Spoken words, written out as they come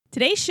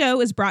Today's show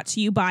is brought to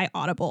you by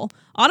Audible.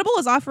 Audible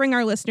is offering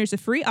our listeners a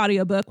free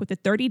audiobook with a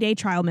 30-day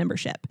trial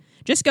membership.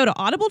 Just go to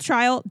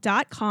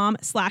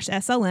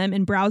audibletrial.com/SLM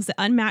and browse the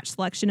unmatched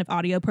selection of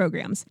audio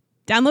programs.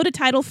 Download a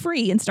title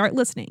free and start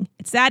listening.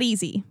 It's that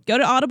easy. Go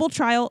to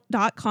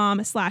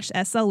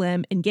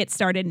audibletrial.com/SLM and get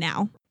started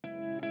now.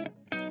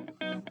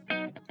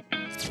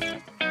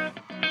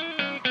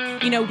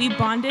 You know, we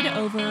bonded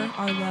over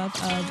our love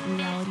of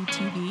reality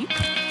TV.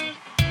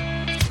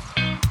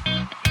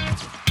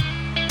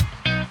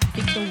 I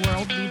think the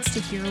world needs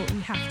to hear what we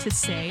have to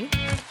say.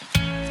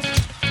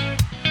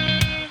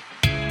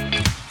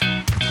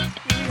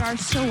 We are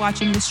still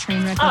watching this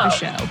train wreck of a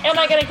show. Am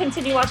I going to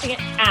continue watching it?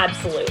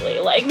 Absolutely.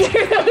 Like,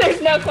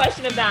 there's no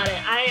question about it.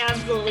 I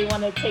absolutely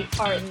want to take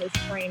part in this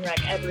train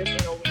wreck every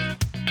single week.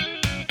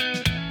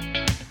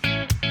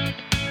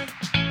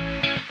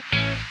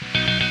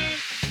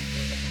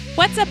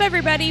 What's up,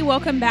 everybody?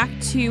 Welcome back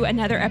to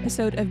another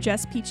episode of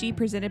Just Peachy,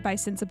 presented by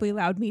Sensibly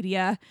Loud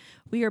Media.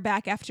 We are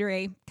back after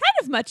a kind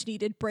of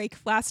much-needed break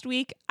last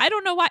week. I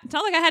don't know why. It's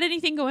not like I had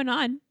anything going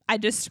on. I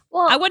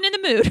wasn't in the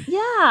mood. Yeah,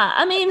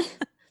 I mean,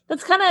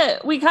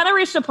 we kind of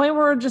reached a point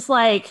where we're just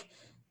like,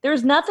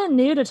 there's nothing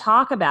new to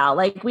talk about.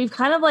 Like, we've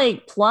kind of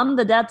like plumbed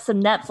the depths of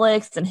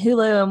Netflix and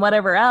Hulu and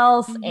whatever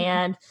else,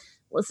 and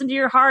Listen to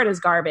Your Heart is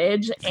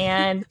garbage,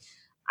 and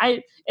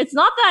it's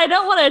not that I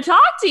don't want to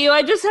talk to you.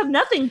 I just have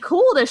nothing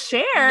cool to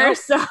share. Nope.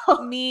 So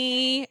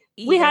Me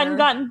either. We hadn't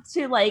gotten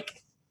to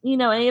like,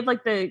 any of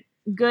like the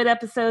good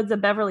episodes of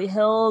Beverly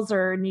Hills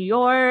or New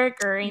York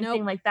or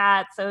anything like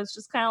that. So it's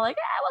just kind of like,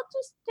 we'll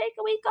just take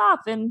a week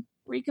off and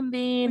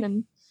reconvene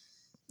and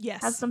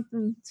have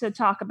something to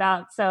talk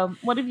about. So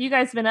what have you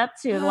guys been up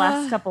to the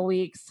last couple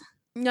weeks?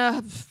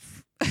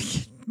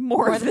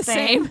 More of the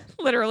same.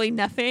 Literally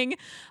nothing.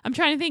 I'm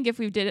trying to think if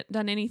we've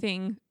done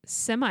anything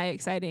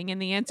semi-exciting,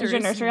 and the answer is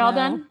your nursery no. all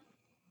done?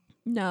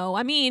 No,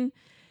 I mean,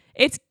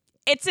 it's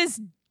as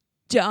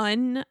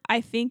done, I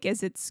think,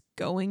 as it's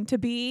going to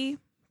be.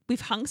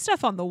 We've hung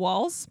stuff on the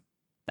walls.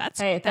 That's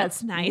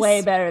nice.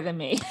 Way better than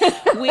me.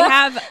 We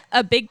have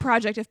a big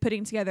project of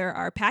putting together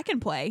our pack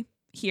and play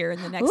here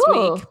in the next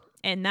week,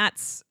 and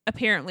that's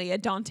apparently a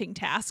daunting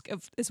task,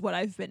 is what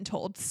I've been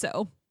told.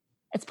 So.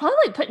 It's probably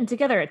like putting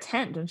together a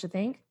tent, don't you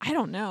think? I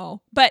don't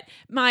know. But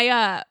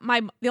the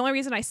only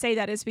reason I say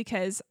that is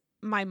because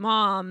my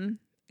mom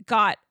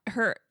got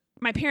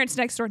my parents'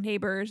 next door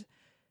neighbors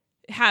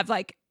have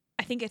like,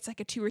 I think it's like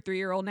a 2 or 3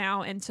 year old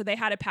now. And so they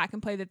had a pack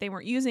and play that they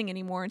weren't using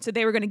anymore. And so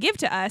they were going to give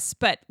to us,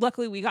 but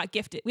luckily we got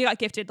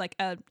gifted like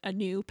a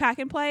new pack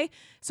and play.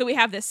 So we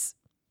have this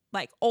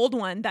like old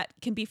one that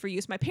can be for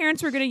use. My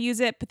parents were going to use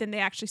it, but then they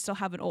actually still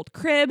have an old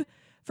crib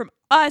from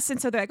us,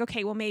 and so they're like,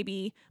 okay, well,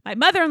 maybe my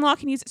mother-in-law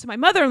can use it, so my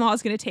mother-in-law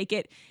is going to take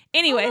it.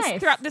 Anyways,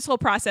 Throughout this whole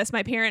process,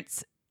 my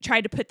parents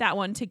tried to put that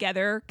one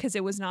together because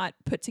it was not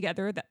put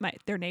together that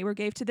their neighbor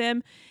gave to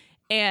them,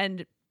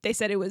 and they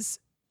said it was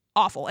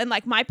awful. And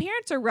like, my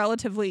parents are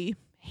relatively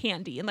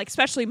handy, and like,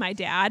 especially my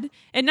dad,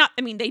 and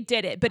they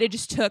did it, but it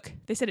just took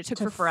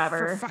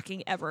forever, for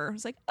fucking ever. I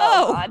was like,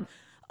 oh God.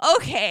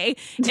 Okay.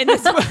 And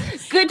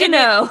this good to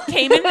know. It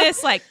came in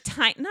this like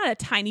not a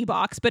tiny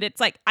box, but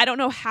it's like, I don't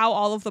know how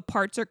all of the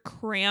parts are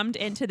crammed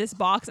into this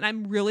box, and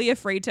I'm really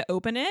afraid to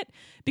open it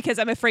because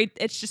I'm afraid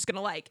it's just going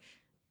to like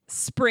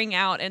spring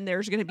out and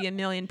there's going to be a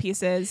million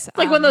pieces. It's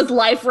like one of those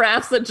life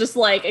rafts that just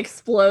like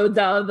explodes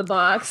out of the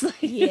box.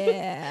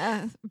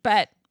 Yeah.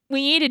 But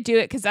we need to do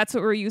it because that's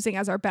what we're using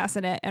as our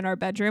bassinet in our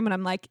bedroom. And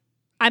I'm like,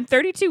 I'm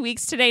 32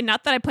 weeks today.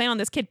 Not that I plan on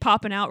this kid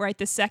popping out right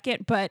this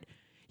second, but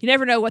you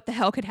never know what the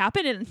hell could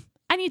happen, and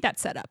I need that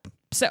set up.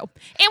 So, and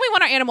we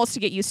want our animals to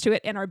get used to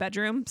it in our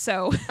bedroom.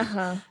 So,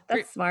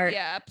 that's smart.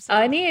 Yeah.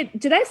 So.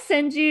 Did I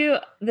send you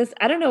this?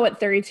 I don't know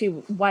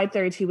why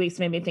 32 weeks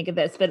made me think of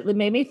this, but it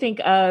made me think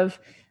of,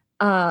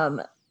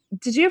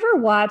 did you ever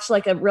watch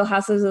like a Real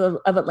Houses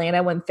of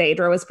Atlanta when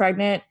Phaedra was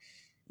pregnant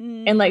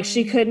and like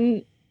she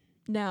couldn't?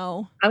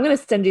 No. I'm going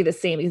to send you the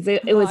scene because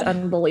it was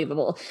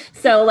unbelievable.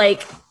 So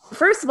like,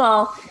 first of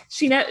all,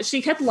 she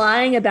kept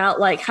lying about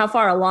like how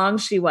far along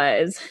she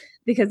was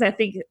because I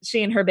think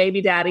she and her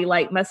baby daddy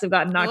like must have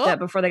gotten knocked up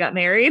before they got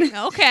married.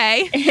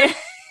 Okay. And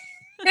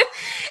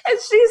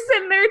she's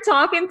sitting there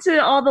talking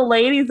to all the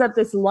ladies at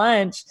this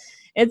lunch.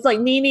 It's like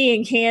Nene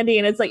and Candy,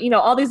 and it's like,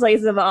 all these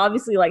ladies have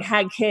obviously like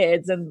had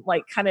kids and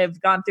like kind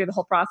of gone through the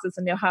whole process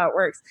and know how it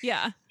works.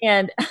 Yeah.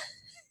 And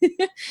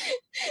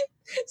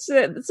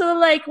So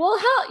like, well,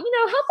 how far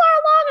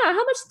along?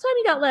 How much time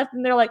you got left?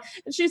 And they're like,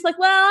 and she's like,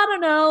 well, I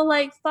don't know,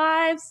 like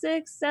 5,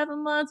 6,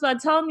 7 months. But I'm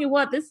telling you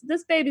what, this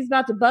baby's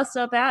about to bust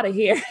up out of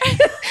here. And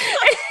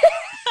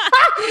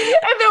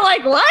they're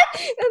like, what?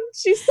 And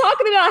she's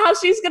talking about how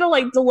she's gonna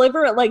like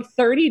deliver at like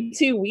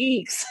 32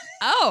 weeks.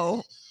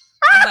 Oh.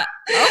 Okay.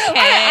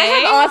 I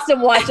had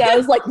Austin watch it. I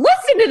was like,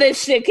 listen to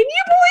this shit. Can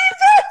you believe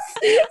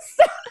this?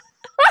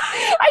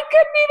 I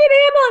couldn't even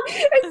handle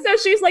it. And so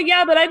she's like,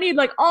 yeah, but I need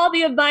like all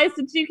the advice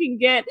that you can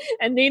get.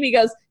 And Nene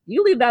goes,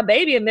 you leave that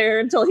baby in there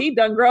until he's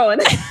done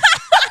growing.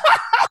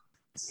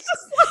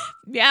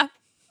 Yeah.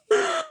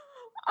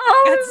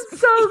 Oh, it's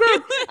so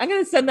good. I'm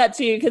gonna send that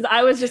to you because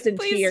I was just in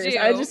Please tears. do.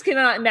 I just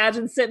cannot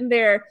imagine sitting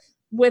there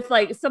with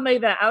like somebody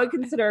that I would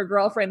consider a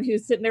girlfriend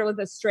who's sitting there with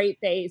a straight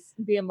face,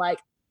 being like,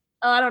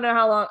 "Oh, I don't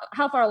know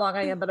how far along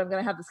I am, but I'm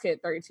gonna have this kid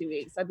at 32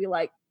 weeks." I'd be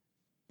like,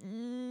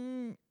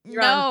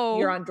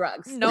 you're on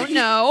drugs.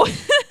 No.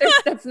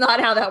 That's not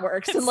how that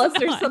works. Unless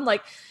there's some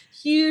like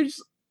huge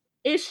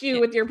issue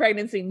with your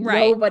pregnancy.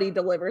 Right. Nobody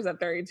delivers at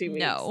 32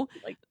 weeks. No.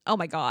 Like, oh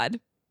my God.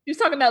 he was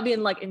talking about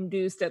being like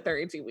induced at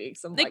 32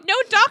 weeks. I'm like no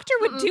doctor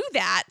would do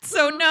that.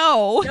 So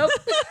no. Nope.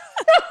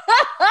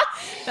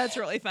 That's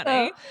really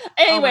funny.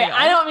 Anyway,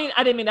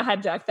 I didn't mean to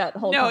hijack that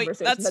whole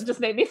conversation. That just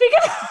made me think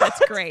of that.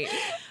 That's great.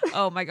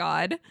 Oh my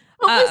God.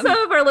 Hopefully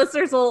some of our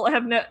listeners will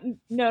have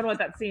known what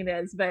that scene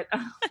is, but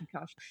oh my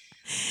gosh.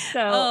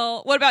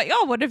 So what about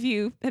y'all? Have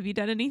you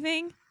done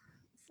anything?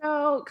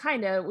 So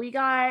kind of, we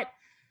got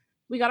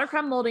our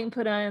crumb molding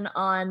put in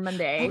on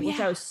Monday, which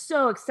I was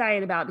so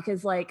excited about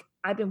because like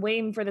I've been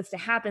waiting for this to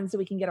happen so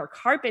we can get our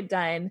carpet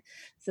done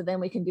so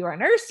then we can do our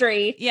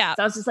nursery. Yeah.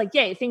 So I was just like,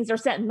 yay, things are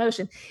set in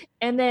motion.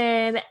 And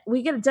then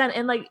we get it done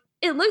and like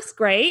it looks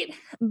great,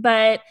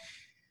 but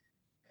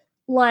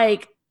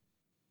like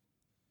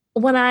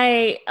when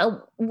I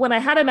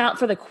had him out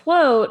for the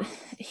quote,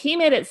 he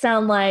made it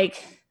sound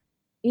like,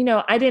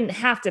 I didn't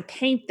have to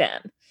paint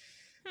them.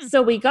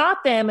 So we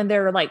got them and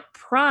they're like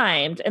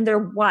primed and they're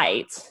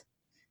white.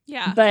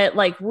 Yeah. But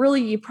like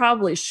really you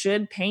probably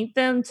should paint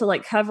them to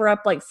like cover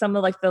up like some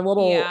of like the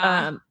little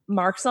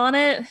marks on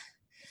it.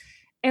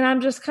 And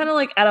I'm just kind of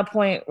like at a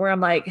point where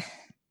I'm like,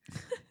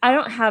 I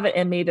don't have it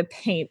in me to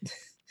paint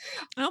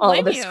all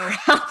of this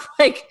crap.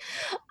 Like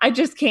I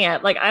just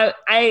can't. Like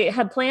I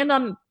had planned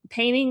on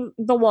painting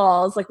the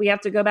walls. Like we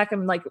have to go back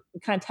and like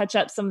kind of touch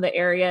up some of the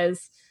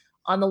areas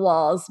on the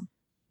walls,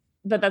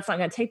 but that's not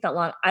going to take that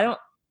long.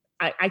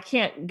 I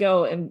can't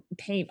go and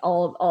paint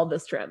all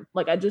this trim.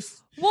 Like I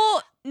just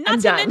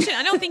not to mention,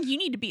 I don't think you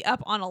need to be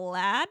up on a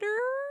ladder.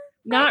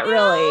 Not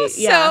really.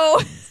 Yeah.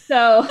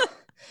 So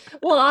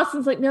well,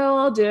 Austin's like, no,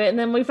 I'll do it. And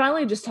then we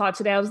finally just talked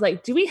today. I was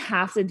like, do we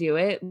have to do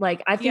it?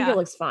 Like, I think it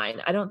looks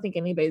fine. I don't think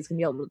anybody's gonna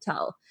be able to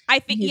tell. I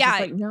think, just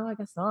like, no, I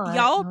guess not.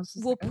 Y'all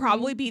will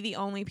probably be the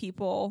only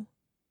people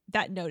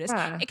that notice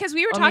because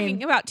we were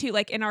talking about too,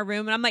 like in our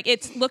room, and I'm like,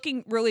 it's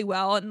looking really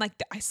well, and like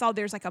I saw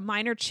there's like a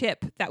minor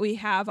chip that we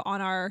have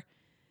on our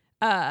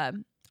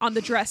on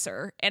the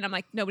dresser, and I'm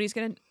like, nobody's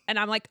gonna, and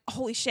I'm like,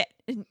 holy shit,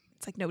 and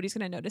it's like nobody's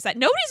gonna notice that.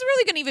 Nobody's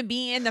really gonna even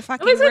be in the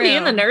fucking room. Nobody's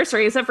gonna be in the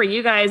nursery except for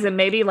you guys and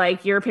maybe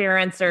like your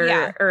parents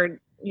or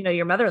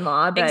your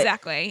mother-in-law. But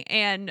exactly,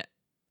 and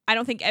I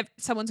don't think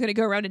someone's gonna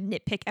go around and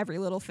nitpick every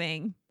little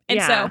thing.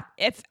 And so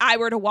if I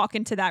were to walk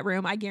into that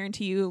room, I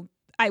guarantee you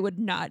I would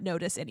not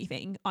notice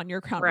anything on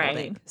your crown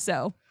molding.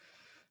 So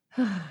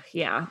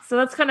yeah. So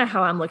that's kind of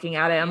how I'm looking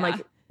at it. I'm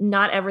like,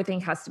 not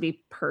everything has to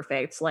be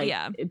perfect. Like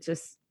it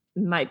just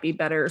might be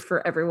better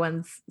for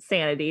everyone's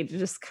sanity to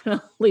just kind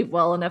of leave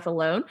well enough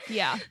alone.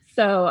 Yeah.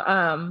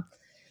 So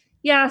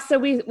so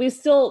we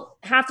still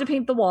have to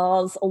paint the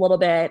walls a little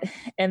bit.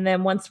 And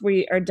then once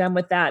we are done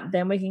with that,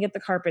 then we can get the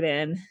carpet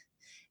in.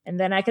 And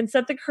then I can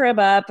set the crib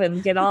up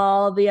and get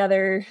all the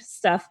other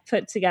stuff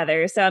put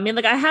together. So, I mean,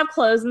 like I have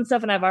clothes and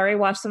stuff and I've already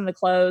washed some of the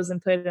clothes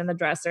and put it in the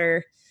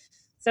dresser.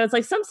 So it's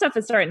like some stuff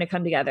is starting to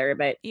come together,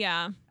 but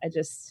I'm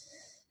just,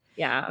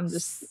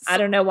 I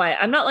don't know why.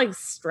 I'm not like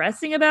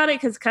stressing about it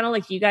because kind of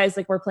like you guys,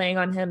 like we're planning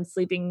on him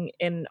sleeping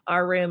in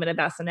our room in a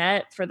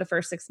bassinet for the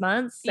first 6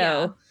 months.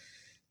 So,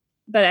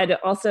 but I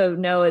also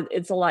know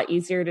it's a lot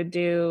easier to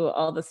do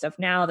all the stuff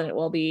now than it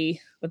will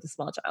be with a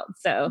small child.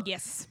 So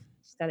yes.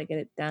 Got to get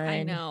it done.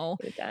 I know.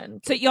 Get it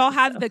done. So y'all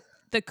have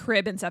the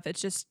crib and stuff. It's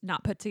just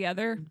not put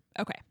together.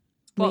 Okay.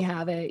 Well, we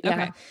have it. Yeah.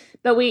 Okay.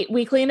 But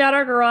we cleaned out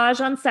our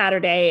garage on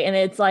Saturday and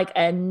it's like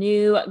a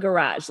new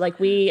garage. Like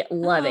we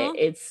love it.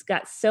 It's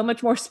got so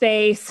much more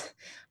space.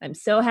 I'm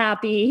so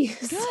happy.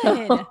 Good.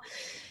 So,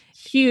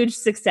 huge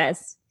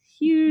success.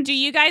 Huge. Do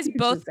you guys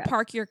both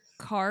park your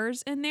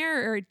cars in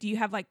there or do you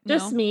have like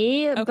just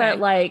me? Okay. But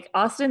like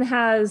Austin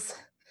has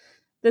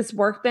this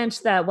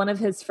workbench that one of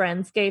his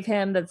friends gave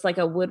him that's like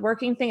a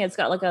woodworking thing. It's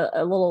got like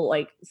a little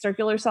like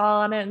circular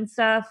saw on it and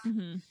stuff.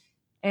 Mm-hmm.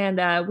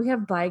 And we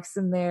have bikes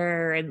in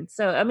there. And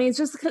so, I mean, it's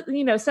just, stuff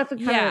that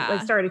kind of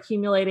like started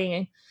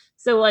accumulating.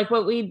 So like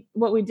what we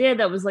did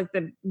that was like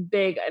the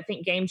big, I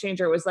think, game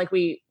changer was like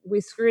we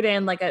screwed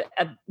in like a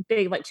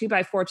big like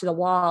 2x4 to the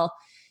wall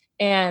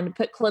and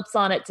put clips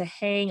on it to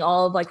hang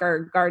all of like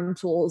our garden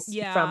tools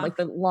from like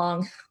the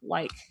long,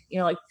 like,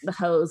 like the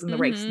hose and the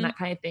rakes and that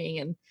kind of thing.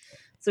 And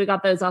so we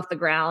got those off the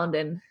ground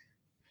and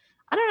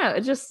I don't know.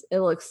 It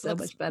looks so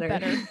much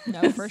better.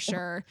 No, for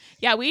sure.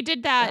 Yeah. We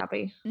did that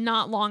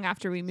not long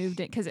after we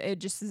moved it. Cause it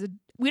just is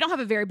we don't have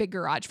a very big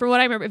garage. From what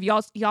I remember, if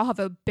y'all have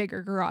a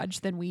bigger garage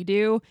than we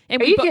do. And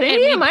are you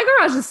kidding me? My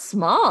garage is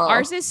small.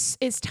 Ours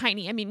is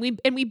tiny. I mean,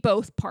 we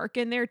both park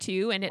in there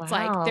too. And it's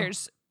like,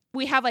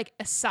 we have like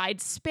a side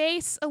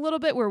space a little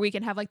bit where we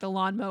can have like the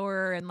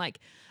lawnmower and like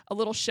a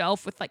little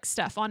shelf with like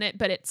stuff on it,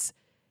 but it's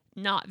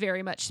not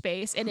very much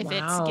space. And if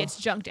it gets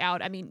junked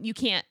out, I mean, you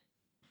can't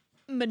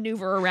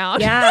maneuver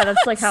around. Yeah,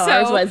 that's like how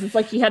ours So- was. It's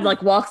like you had to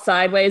like walk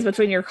sideways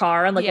between your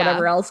car and like Yeah.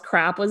 whatever else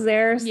crap was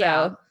there. So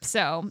Yeah.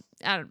 So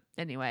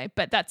anyway,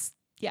 but that's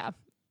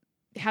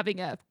having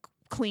a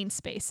clean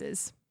space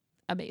is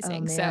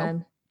amazing.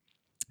 man.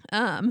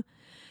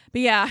 But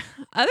yeah,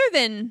 other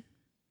than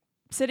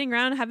sitting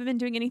around, haven't been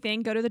doing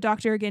anything. Go to the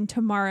doctor again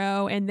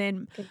tomorrow, and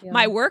then Good deal.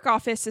 my work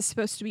office is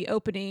supposed to be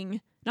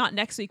opening not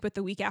next week, but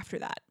the week after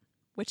that,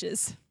 which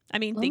is, I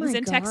mean, Oh things my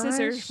in Texas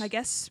gosh. are, I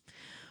guess,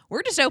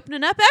 we're just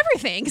opening up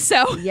everything.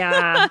 So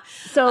Yeah.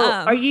 So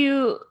Um, are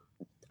you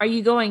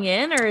going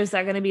in, or is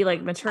that going to be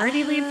like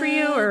maternity leave for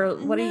you, or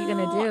what are you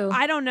going to do?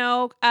 I don't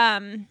know.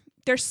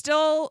 There's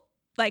still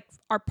like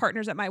our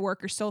partners at my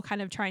work are still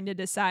kind of trying to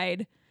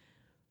decide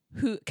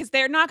who, because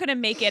they're not going to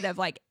make it of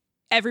like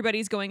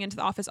everybody's going into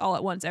the office all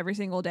at once every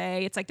single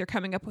day. It's like they're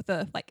coming up with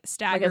a like Like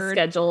staggered a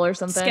schedule or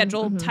something?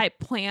 schedule Mhm. type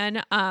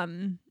plan.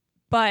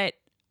 But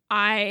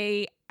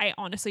I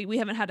honestly, we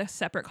haven't had a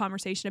separate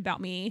conversation about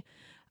me.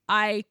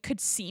 I could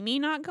see me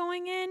not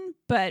going in,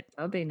 but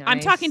That'd be nice. I'm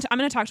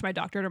going to talk to my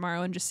doctor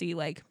tomorrow and just see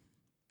like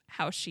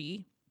how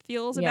she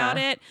feels about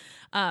it.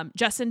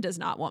 Justin does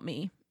not want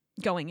me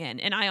going in,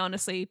 and I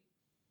honestly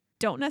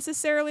don't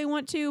necessarily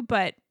want to,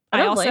 but I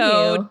I don't blame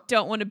also you.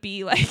 don't want to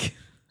be like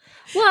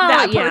well,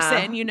 that yeah.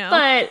 person, you know?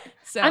 But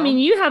So I mean,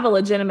 you have a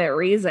legitimate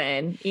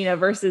reason,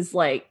 versus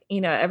like,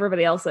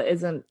 everybody else that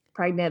isn't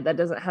pregnant that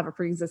doesn't have a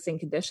pre-existing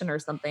condition or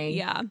something.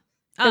 yeah.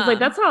 Because like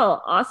that's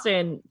how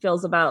Austin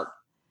feels about,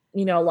 a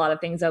lot of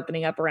things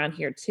opening up around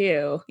here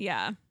too.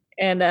 Yeah.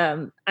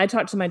 And I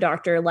talked to my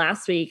doctor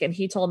last week, and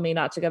he told me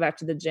not to go back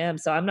to the gym.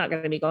 So I'm not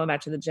going to be going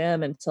back to the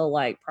gym until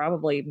like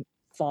probably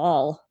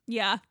fall.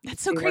 Yeah.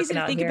 That's so Be crazy working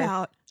to out think here.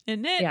 about,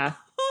 isn't it? Yeah.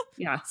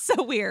 Yeah.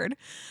 So weird.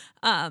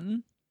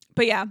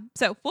 But yeah,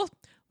 so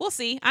we'll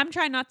see. I'm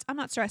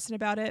not stressing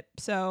about it.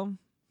 So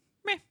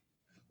meh.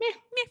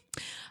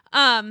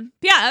 But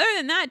yeah, other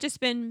than that, just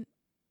been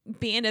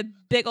being a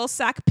big old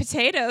sack of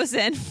potatoes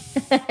and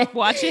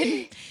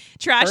watching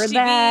trash Heard TV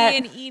that.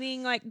 and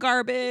eating like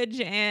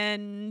garbage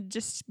and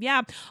just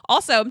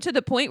Also, I'm to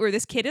the point where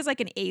this kid is like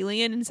an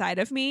alien inside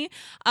of me.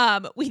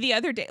 We the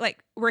other day,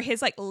 like where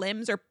his like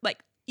limbs are like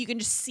you can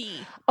just see.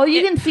 Oh,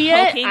 you it can see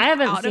it? poking I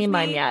haven't out of seen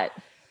mine me. yet.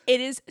 It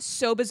is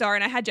so bizarre,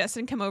 and I had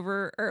Justin come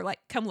over or like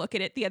come look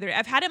at it the other day.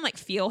 I've had him like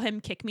feel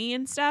him kick me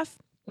and stuff.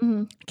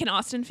 Mhm. Can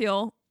Austin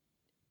feel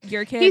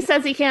your kid? He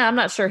says he can. I'm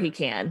not sure he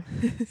can.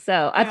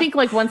 So I think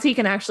like once he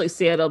can actually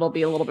see it, it'll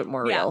be a little bit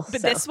more real.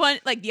 But so. this one,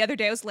 like the other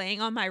day, I was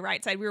laying on my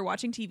right side. We were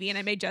watching TV, and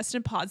I made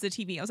Justin pause the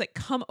TV. I was like,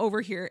 "Come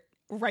over here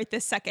right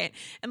this second,"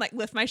 and like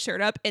lift my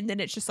shirt up, and then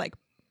it's just like.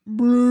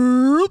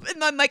 Boop,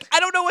 and I'm like, I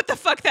don't know what the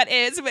fuck that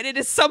is, but it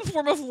is some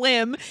form of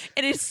limb,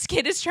 and his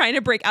skin is trying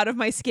to break out of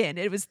my skin.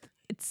 It's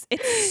so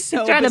He's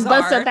trying bizarre. to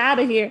bust up out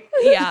of here.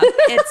 Yeah,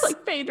 it's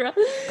like Phaedra.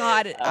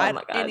 God, Oh my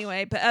gosh.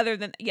 anyway, but other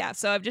than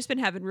so I've just been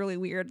having really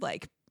weird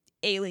like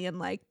alien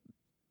like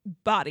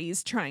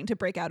bodies trying to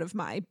break out of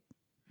my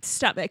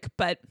stomach,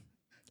 but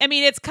I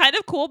mean it's kind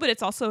of cool, but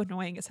it's also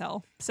annoying as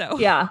hell. So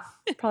Yeah.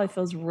 Probably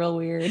feels real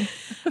weird.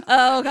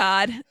 oh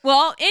God.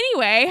 Well,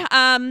 anyway,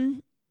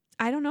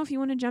 I don't know if you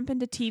want to jump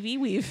into TV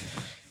we've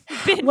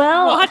been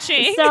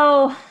watching.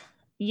 So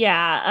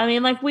yeah, I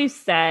mean, like we've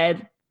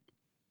said,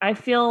 I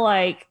feel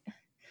like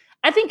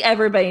I think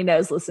everybody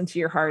knows Listen to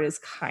Your Heart is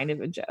kind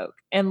of a joke.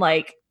 And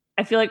like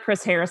I feel like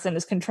Chris Harrison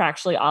is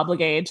contractually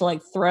obligated to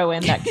like throw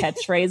in that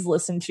catchphrase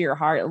 "Listen to Your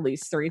Heart" at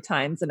least 3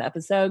 times an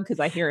episode because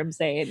I hear him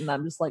say it and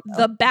I'm just like,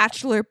 The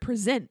Bachelor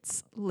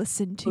presents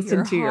Listen to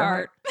Your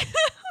Heart.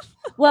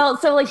 Well,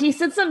 so like he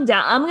sits them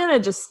down. I'm gonna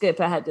just skip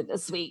ahead to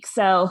this week.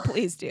 So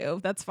Please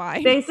do. That's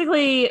fine.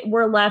 basically,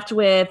 we're left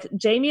with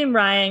Jamie and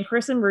Ryan,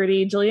 Chris and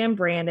Rudy, Julia and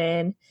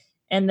Brandon,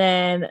 and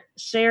then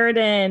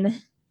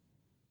Sheridan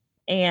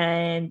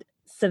and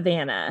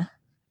Savannah.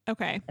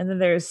 Okay. And then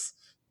there's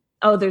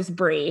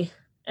Bree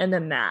and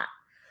then Matt.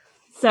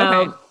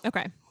 So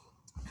Okay.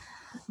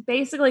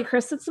 basically,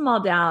 Chris sits them all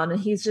down and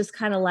he's just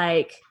kind of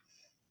like,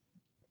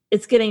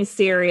 it's getting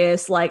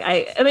serious. Like,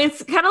 I mean,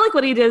 it's kind of like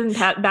what he did in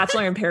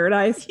Bachelor in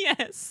Paradise.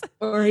 Yes.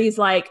 Or he's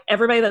like,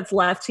 everybody that's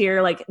left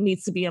here, like,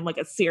 needs to be in like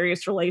a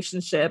serious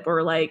relationship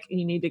or like,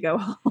 you need to go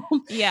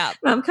home. Yeah.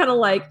 And I'm kind of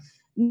like,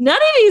 none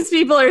of these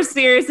people are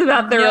serious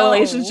about their No.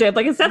 relationship.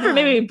 Like, except for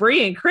maybe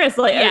Bree and Chris.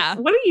 Like, Yeah.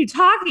 what are you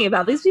talking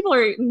about? These people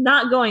are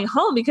not going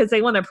home because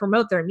they want to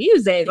promote their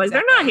music. Like,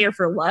 they're not here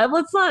for love.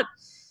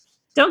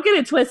 Don't get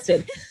it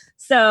twisted.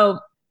 So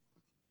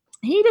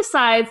he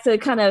decides to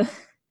kind of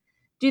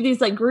do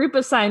these like group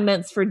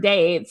assignments for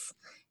dates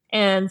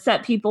and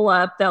set people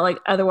up that like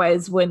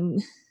otherwise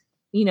wouldn't,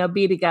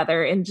 be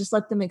together and just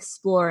let them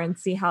explore and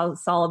see how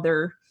solid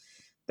their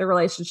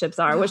relationships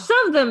are, which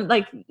some of them,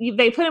 like,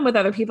 they put him with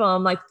other people. And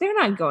I'm like, they're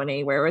not going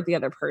anywhere with the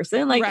other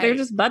person. Like, they're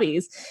just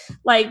buddies.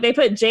 Like, they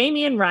put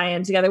Jamie and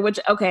Ryan together, which,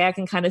 okay, I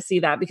can kind of see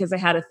that because they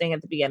had a thing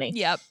at the beginning.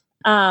 Yep.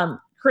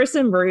 Chris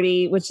and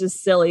Rudy, which is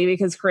silly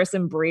because Chris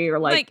and Bree are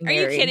like are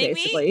you married, kidding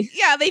basically. me?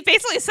 Yeah, they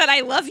basically said I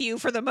love you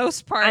for the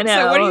most part. I know.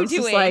 So what are you It's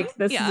just doing? like,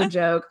 this is a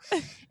joke.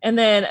 And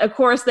then of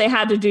course they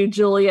had to do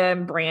Julia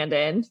and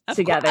Brandon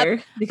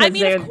together because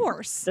they're of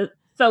course the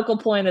focal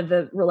point of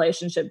the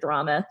relationship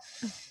drama.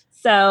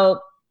 So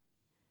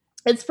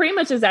it's pretty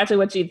much exactly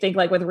what you'd think,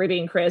 like with Rudy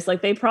and Chris.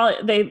 Like they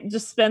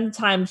just spend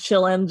time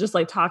chilling, just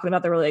like talking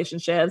about their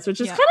relationships, which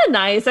is kind of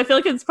nice. I feel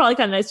like it's probably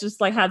kind of nice to just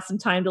like have some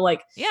time to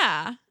like,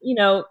 you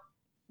know,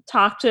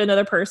 talk to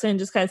another person,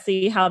 just kind of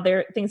see how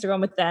their things are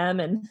going with them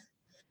and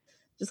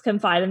just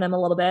confide in them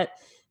a little bit.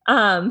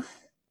 And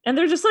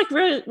they're just like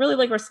really, really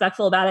like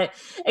respectful about it,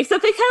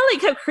 except they kind of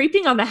like kept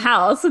creeping on the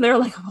house and they're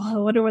like, well, I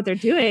wonder what they're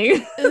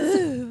doing.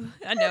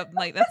 I know,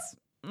 like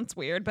that's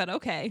weird, but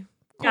okay.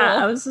 Cool.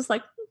 Yeah, I was just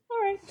like, all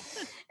right.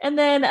 And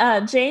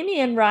then Jamie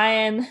and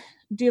Ryan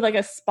do like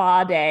a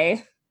spa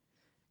day.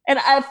 And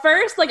at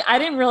first, like, I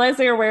didn't realize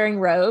they were wearing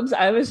robes.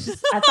 I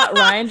thought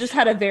Ryan just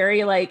had a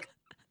very like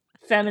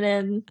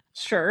feminine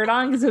shirt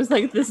on because it was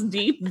like this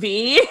deep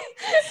V.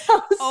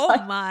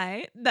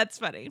 My, that's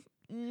funny.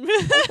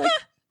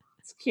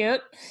 It's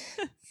cute.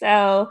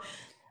 So,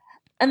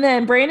 and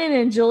then Brandon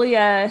and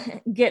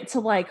Julia get to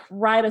like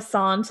write a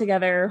song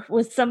together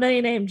with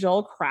somebody named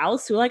Joel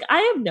Krause, who like, I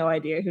have no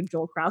idea who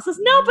Joel Krause is.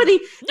 Nobody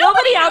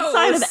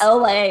outside of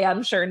LA,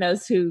 I'm sure,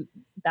 knows who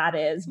that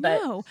is.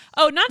 But no.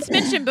 Oh, not to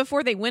mention,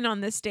 before they went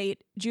on this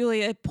date,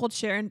 Julia pulled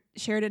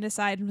Sheridan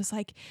aside and was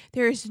like,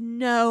 there's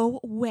no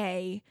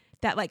way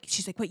that, like,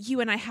 she's like, what you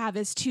and I have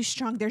is too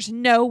strong. There's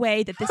no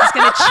way that this is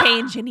going to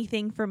change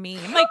anything for me.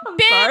 I'm like,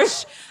 bitch.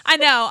 Sorry. I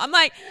know. I'm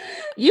like,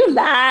 you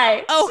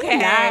lie.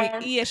 Okay.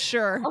 Yeah,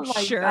 sure. Oh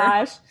my sure.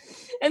 gosh.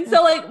 And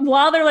so like,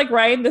 while they're like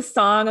writing the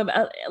song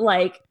about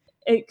like,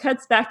 it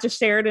cuts back to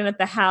Sheridan at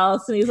the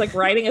house and he's like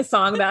writing a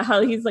song about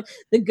how he's like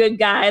the good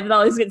guy that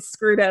always gets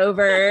screwed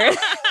over.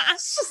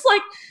 It's just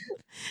like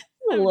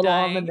a little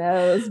on the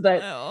nose,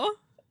 but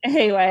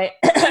anyway,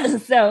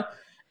 so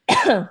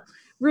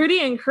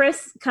Rudy and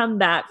Chris come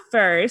back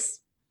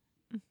first,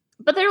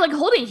 but they're like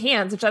holding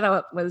hands, which I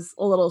thought was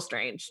a little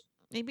strange.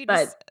 Maybe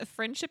just a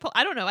friendship.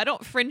 I don't know. I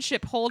don't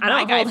friendship hold. I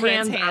don't my hold guy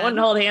hands. hand. I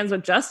wouldn't hold hands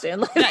with Justin.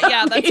 Like,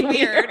 yeah, that's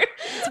weird.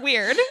 It's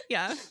weird.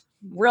 Yeah,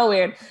 real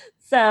weird.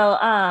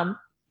 So,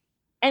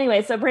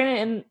 anyway, so Brandon,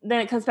 and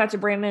then it comes back to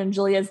Brandon and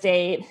Julia's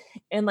date,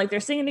 and like they're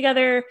singing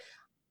together.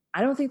 I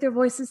don't think their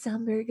voices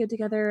sound very good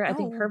together. I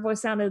think her voice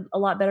sounded a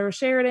lot better with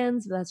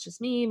Sheridan's, but that's just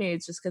me. Maybe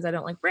it's just because I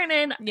don't like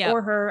Brandon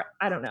or her.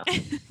 I don't know.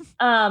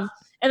 And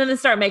then they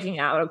start making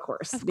out, of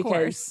course.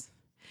 Because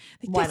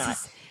why not?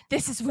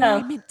 This is where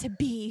I'm meant to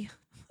be.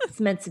 It's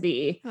meant to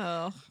be.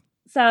 Oh.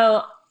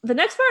 So the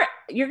next part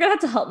you're gonna have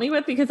to help me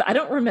with because I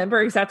don't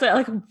remember exactly. I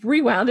like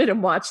rewound it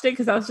and watched it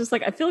because I was just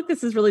like, I feel like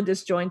this is really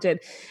disjointed.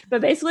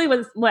 But basically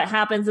what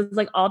happens is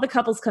like all the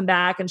couples come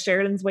back and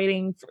Sheridan's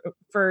waiting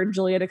for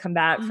Julia to come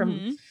back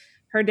from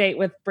her date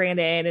with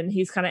Brandon and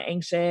he's kind of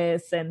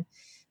anxious. And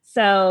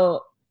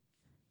so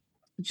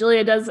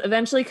Julia does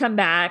eventually come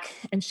back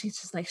and she's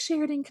just like,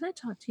 Sheridan, can I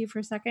talk to you for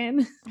a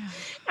second?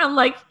 I'm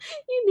like,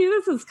 you knew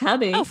this was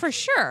coming. Oh, for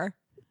sure.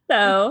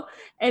 So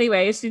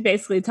anyway, she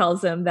basically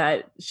tells him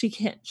that she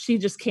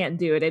just can't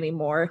do it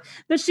anymore.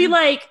 But she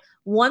like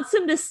wants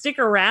him to stick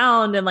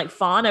around and like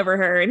fawn over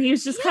her. And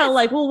he's just kind of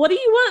like, well, what do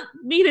you want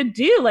me to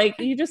do? Like,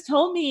 you just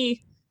told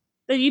me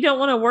that you don't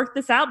want to work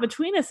this out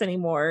between us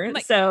anymore.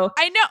 Like, so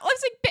I know. I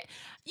was like,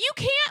 you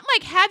can't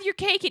like have your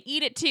cake and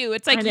eat it too.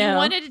 It's like you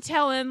wanted to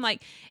tell him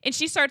like, and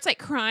she starts like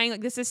crying.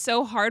 Like, this is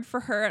so hard for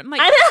her. I'm like,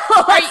 I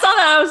know. I saw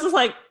that. I was just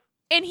like,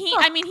 and he,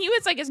 I mean, he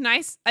was like as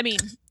nice. I mean,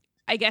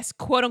 I guess,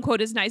 quote unquote,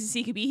 as nice as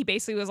he could be. He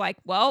basically was like,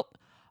 well,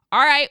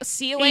 all right,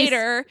 see you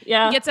later.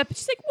 Yeah. He gets up.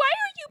 She's like, why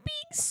are you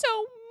being so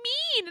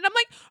mean? And I'm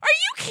like, are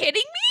you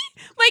kidding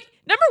me? Like,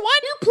 number one,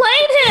 you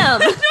played him.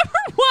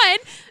 Number one,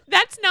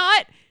 that's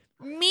not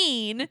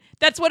mean.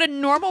 That's what a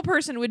normal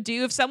person would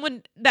do if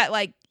someone that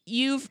like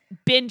you've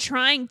been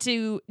trying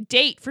to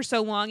date for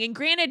so long. And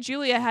granted,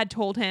 Julia had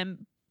told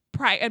him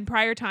in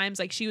prior times,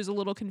 like she was a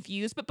little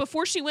confused. But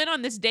before she went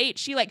on this date,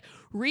 she like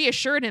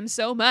reassured him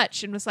so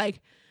much and was like,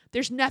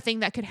 there's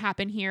nothing that could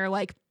happen here.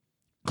 Like,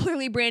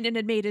 clearly Brandon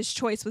had made his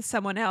choice with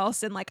someone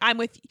else. And like, I'm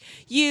with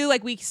you.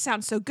 Like, we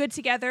sound so good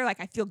together. Like,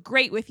 I feel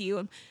great with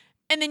you.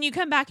 And then you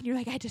come back and you're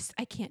like,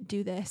 I can't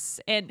do this.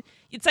 And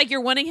it's like,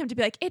 you're wanting him to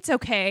be like, it's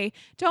okay.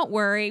 Don't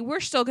worry.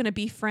 We're still going to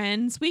be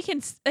friends. We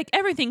can, like,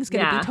 everything's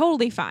going to be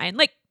totally fine.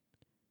 Like,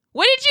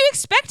 what did you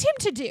expect him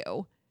to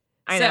do?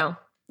 I know.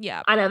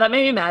 Yeah. I know. That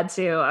made me mad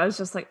too. I was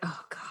just like,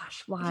 oh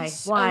gosh, why?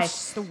 Why?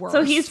 It's the worst.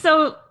 So he's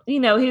so,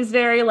 he's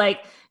very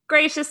like,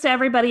 gracious to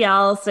everybody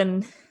else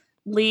and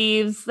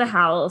leaves the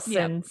house.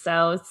 Yep. And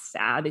so it's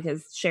sad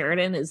because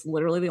Sheridan is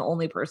literally the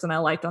only person I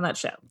liked on that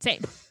show.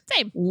 Same.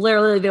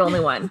 Literally the only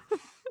one.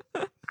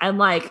 I'm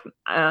like,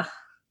 I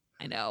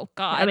know.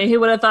 God. I mean, who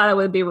would have thought I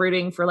would be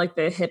rooting for like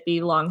the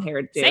hippie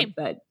long-haired dude? Same.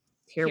 But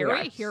here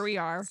we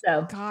are.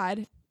 So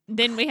God.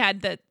 Then we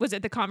had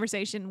the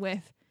conversation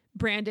with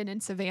Brandon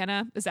and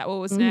Savannah? Is that what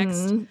was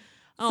next?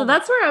 So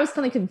that's where I was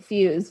kind of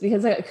confused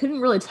because I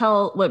couldn't really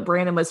tell what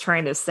Brandon was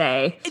trying to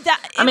say.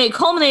 I mean, it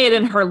culminated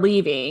in her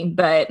leaving,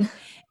 but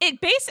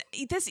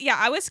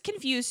I was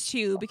confused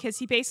too because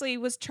he basically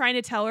was trying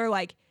to tell her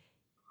like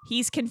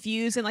he's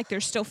confused and like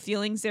there's still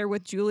feelings there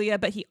with Julia,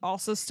 but he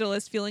also still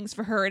has feelings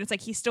for her, and it's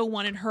like he still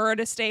wanted her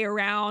to stay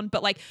around,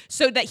 but like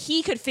so that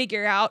he could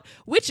figure out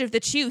which of the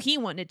two he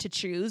wanted to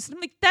choose. And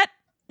I'm like,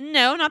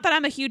 no, not that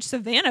I'm a huge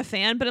Savannah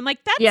fan, but I'm like,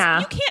 you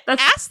can't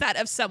ask that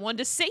of someone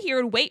to sit here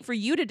and wait for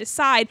you to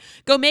decide,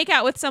 go make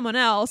out with someone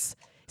else,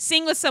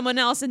 sing with someone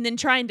else, and then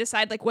try and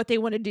decide like what they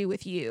want to do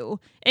with you.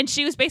 And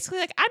she was basically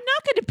like, I'm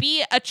not going to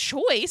be a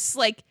choice.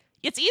 Like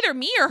it's either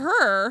me or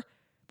her.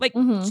 Like,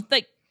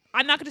 like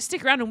I'm not going to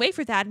stick around and wait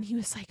for that. And he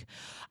was like,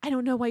 I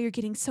don't know why you're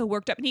getting so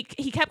worked up. And he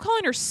kept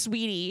calling her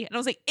sweetie. And I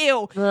was like,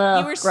 ew, you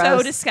were gross.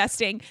 So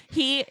disgusting.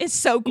 He is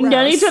so gross. You've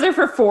known each other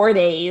for 4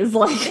 days.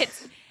 Like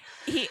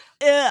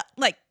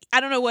like I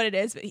don't know what it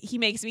is, but he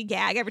makes me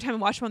gag every time I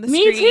watch him on the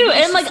screen. Me too.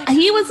 And like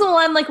he was the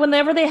one, like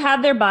whenever they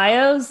had their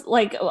bios,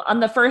 like on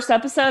the first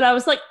episode, I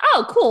was like,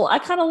 oh, cool. I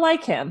kind of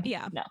like him.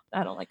 Yeah. No,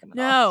 I don't like him at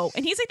all. No.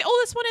 And he's like the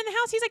oldest one in the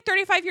house. He's like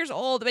 35 years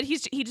old, but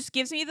he just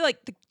gives me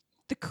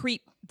the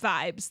creep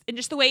vibes. And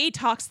just the way he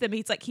talks to them,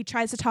 he's like, he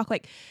tries to talk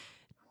like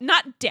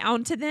not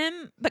down to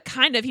them, but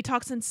kind of, he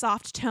talks in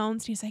soft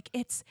tones. And he's like,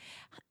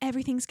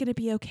 everything's going to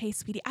be okay,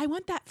 sweetie. I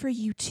want that for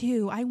you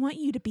too. I want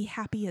you to be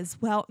happy as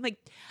well. Like,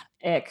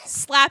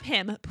 slap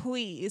him,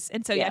 please.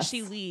 And so,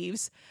 she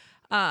leaves,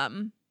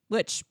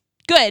 which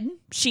good.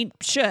 She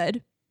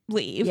should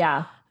leave.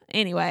 Yeah.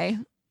 Anyway,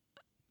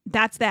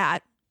 that's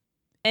that.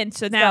 And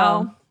so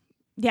now,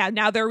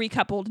 now they're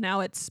recoupled. Now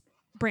it's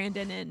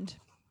Brandon and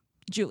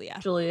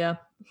Julia.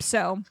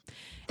 So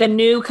the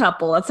new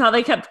couple. That's how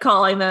they kept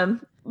calling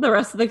them. The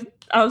rest of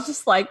I was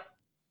just like,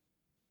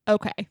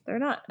 okay, they're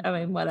not. I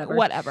mean,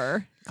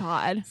 whatever.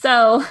 God.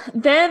 So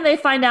then they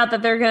find out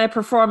that they're going to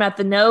perform at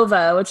the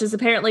Nova, which is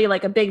apparently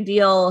like a big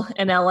deal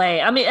in LA.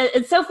 I mean,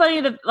 it's so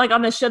funny that like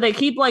on the show they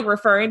keep like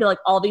referring to like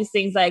all these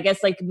things that I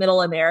guess like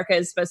Middle America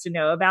is supposed to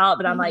know about,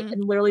 but I'm like,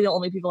 and literally the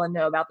only people that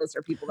know about this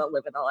are people that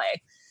live in LA.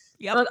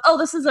 Yep. Like, oh,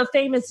 this is a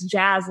famous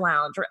jazz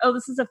lounge, or oh,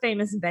 this is a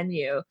famous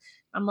venue.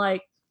 I'm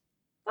like,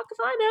 fuck if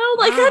I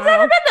know. Like, I've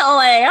never been to LA.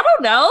 I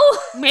don't know.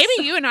 Maybe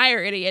you and I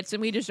are idiots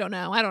and we just don't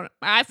know.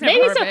 I've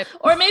never heard of it.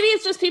 Or maybe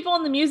it's just people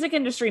in the music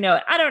industry know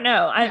it. I don't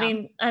know. I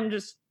mean,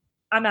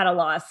 I'm at a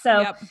loss.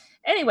 So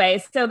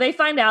anyway, so they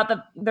find out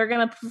that they're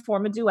going to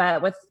perform a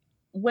duet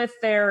with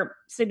their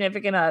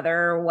significant other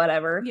or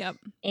whatever. Yep.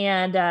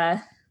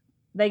 And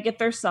they get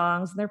their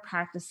songs and they're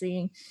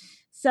practicing.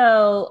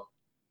 So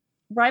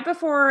right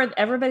before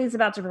everybody's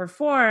about to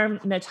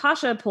perform,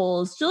 Natasha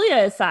pulls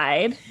Julia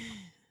aside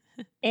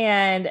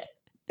and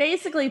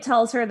basically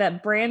tells her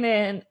that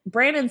Brandon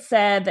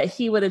said that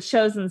he would have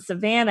chosen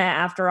Savannah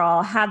after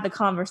all had the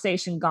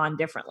conversation gone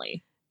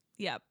differently.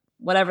 Yep.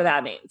 Whatever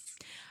that means.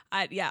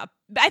 Yeah.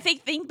 I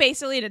think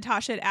basically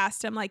Natasha had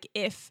asked him like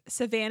if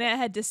Savannah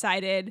had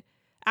decided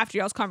after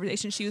y'all's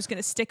conversation she was going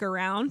to stick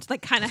around,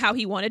 like kind of how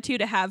he wanted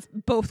to have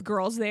both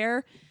girls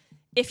there,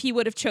 if he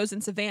would have chosen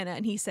Savannah,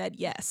 and he said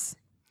yes.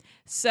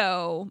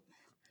 So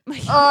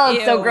like,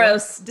 so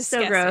gross.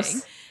 Disgusting. So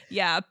gross.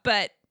 Yeah,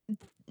 but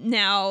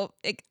now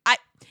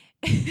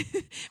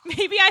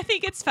maybe I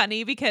think it's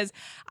funny because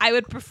I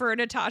would prefer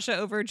Natasha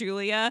over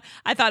Julia.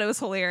 I thought it was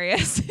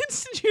hilarious.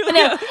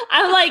 Julia.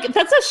 I'm like,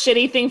 that's a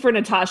shitty thing for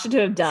Natasha to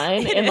have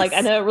done. And like,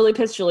 I know it really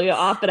pissed Julia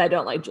off, but I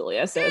don't like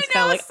Julia. So it's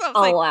kind of like,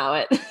 I'll allow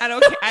it. I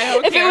don't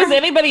care. If it was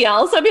anybody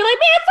else, I'd be like,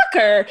 man, fuck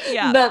her.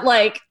 Yeah. But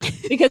like,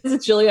 because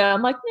it's Julia,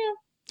 I'm like,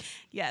 yeah.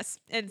 Yes.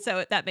 And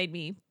so that made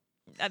me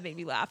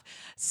laugh.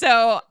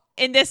 So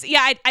in this,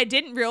 I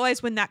didn't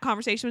realize when that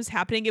conversation was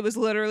happening, it was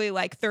literally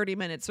like 30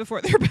 minutes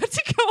before they're about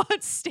to go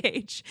on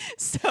stage.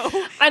 So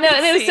I know.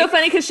 And it was so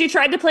funny because she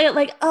tried to play it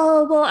like,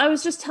 oh, well, I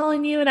was just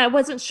telling you and I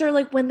wasn't sure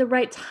like when the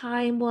right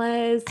time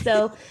was.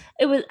 So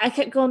I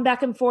kept going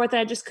back and forth and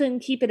I just couldn't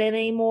keep it in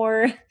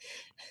anymore.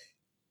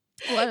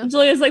 Well,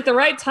 Julia's like, the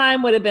right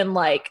time would have been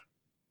like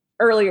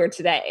earlier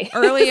today.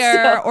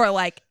 Or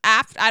like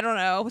after, I don't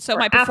know. So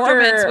my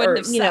performance wouldn't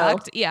have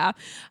sucked. Yeah.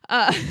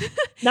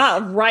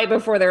 Not right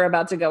before they're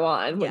about to go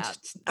on, which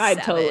I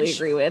savage. Totally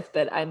agree with,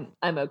 but I'm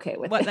okay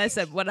with what it. I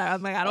said.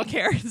 I'm like, I don't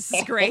care. This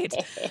is great.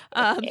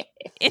 And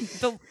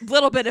the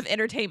little bit of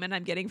entertainment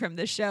I'm getting from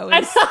this show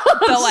is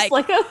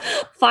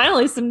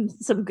finally some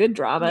good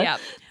drama. Yeah.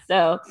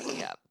 So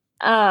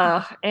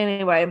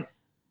anyway.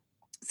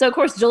 So, of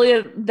course,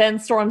 Julia then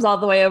storms all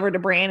the way over to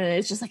Brandon and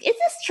it's just like, is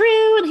this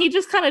true? And he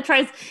just kind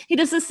of he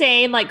does the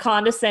same, like,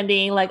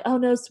 condescending, like, oh,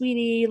 no,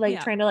 sweetie, like,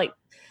 trying to, like,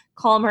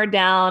 calm her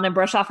down and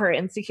brush off her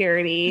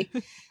insecurity.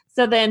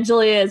 So then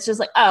Julia is just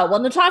like, oh, well,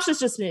 Natasha's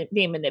just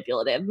being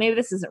manipulative. Maybe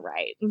this isn't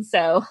right. And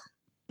so,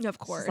 of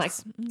course. Like,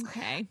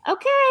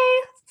 okay.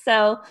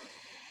 So,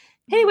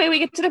 anyway, we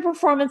get to the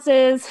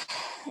performances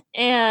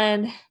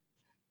and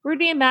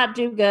Rudy and Matt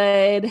do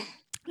good.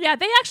 Yeah,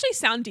 they actually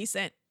sound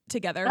decent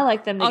together. I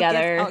like them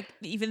together.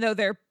 Even though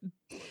they're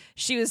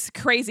she was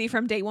crazy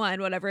from day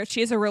one, whatever. She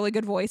has a really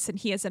good voice and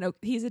he's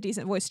a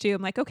decent voice too.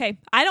 I'm like, okay,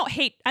 I don't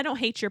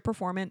hate your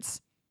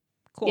performance.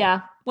 Cool.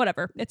 Yeah.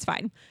 Whatever. It's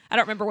fine. I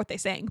don't remember what they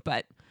sang,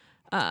 but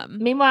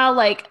meanwhile,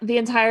 like the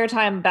entire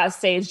time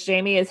backstage,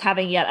 Jamie is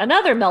having yet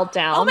another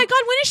meltdown. oh my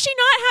God, when is she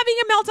not having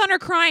a meltdown or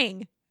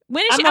crying?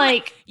 When is I'm she?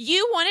 like,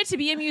 you wanted to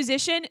be a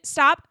musician.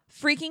 Stop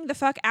freaking the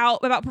fuck out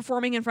about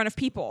performing in front of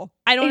people.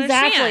 I don't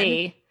understand.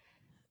 exactly.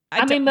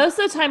 I mean, most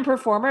of the time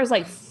performers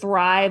like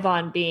thrive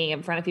on being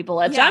in front of people.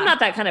 Which I'm not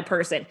that kind of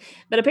person,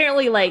 but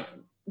apparently like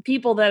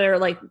people that are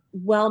like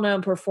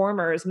well-known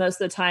performers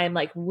most of the time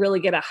like really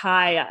get a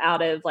high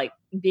out of like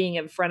being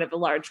in front of a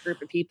large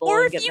group of people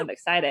or and getting them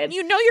excited.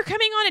 You know you're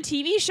coming on a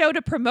TV show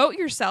to promote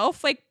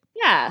yourself. Like,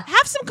 yeah,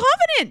 have some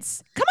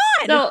confidence. Come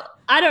on. So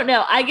I don't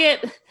know. I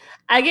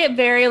get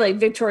very like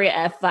Victoria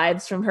F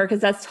vibes from her because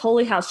that's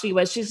totally how she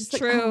was. She's just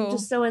like, oh, I'm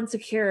just so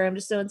insecure. I'm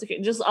just so insecure.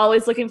 Just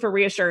always looking for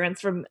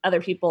reassurance from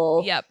other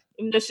people. Yep.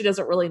 Even though she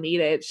doesn't really need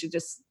it. She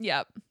just.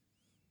 Yep.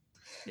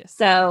 Yes.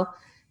 So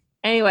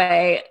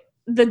anyway,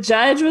 the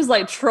judge was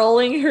like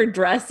trolling her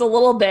dress a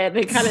little bit and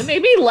it kind of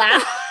made me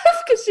laugh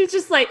because she's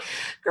just like,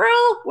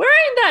 girl,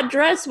 wearing that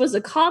dress was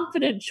a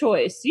confident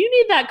choice. You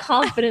need that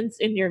confidence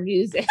in your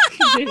music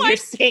when you're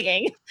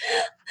singing.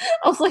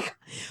 I was like,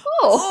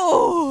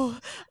 oh,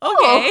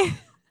 okay.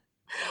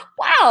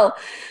 Wow.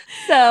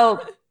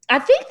 So I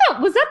think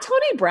was that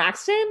Tony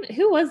Braxton?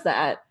 Who was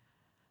that?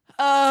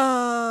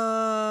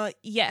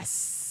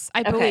 Yes,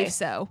 I believe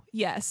so.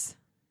 Yes.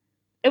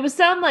 It was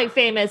some like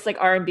famous like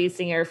R&B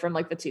singer from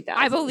like the 2000s.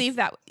 I believe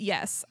that.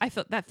 Yes, I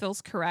feel that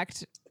feels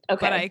correct.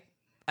 Okay.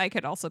 But I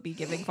could also be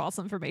giving false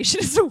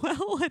information as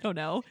well. I don't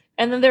know.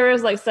 And then there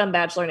was like some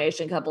Bachelor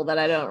Nation couple that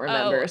I don't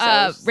remember.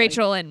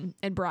 Rachel and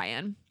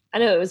Brian. I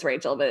know it was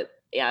Rachel, but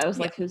yeah, I was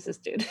like, who's this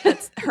dude?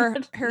 That's her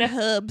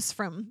hubs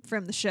from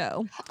the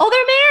show. Oh,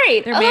 they're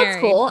married. They're married.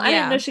 That's cool. Yeah. I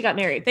didn't know she got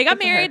married. They got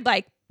married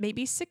like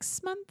maybe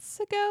 6 months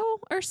ago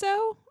or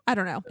so. I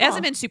don't know. It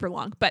hasn't been super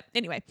long, but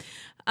anyway.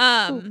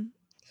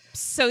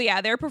 So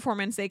yeah, their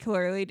performance, they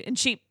clearly, and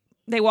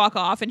they walk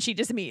off and she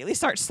just immediately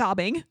starts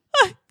sobbing.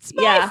 It's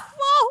my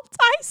fault.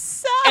 I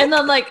suck. And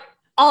then like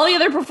all the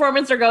other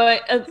performances are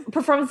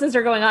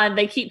going on.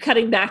 They keep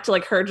cutting back to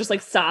like her just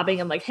like sobbing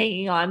and like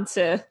hanging on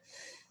to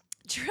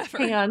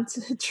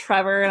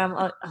Trevor. And I'm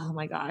like, oh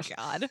my gosh.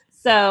 God.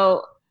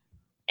 So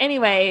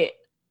anyway,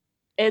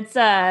 it's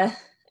and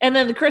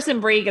then Chris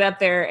and Brie get up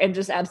there and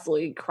just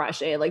absolutely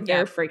crush it. Like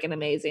they're freaking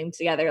amazing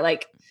together.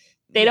 Like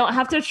they don't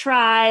have to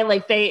try.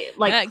 Like they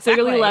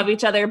clearly love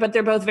each other, but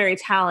they're both very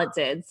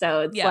talented.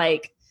 So it's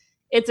like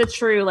it's a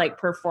true like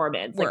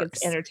performance. Like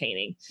it's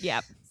entertaining.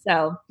 Yep.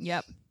 So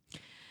yep.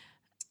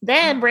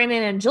 Then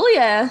Brandon and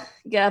Julia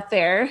get up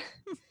there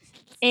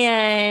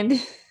and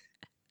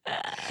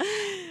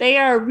they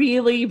are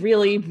really,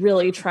 really,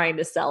 really trying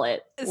to sell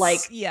it. Like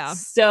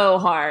so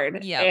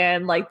hard. Yeah.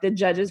 And like the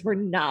judges were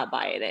not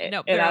buying it.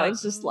 Nope, and I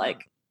was just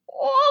like,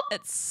 oh.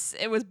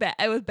 It was bad.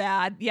 It was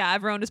bad. Yeah,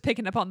 everyone was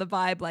picking up on the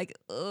vibe, like,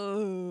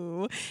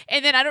 oh.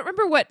 And then I don't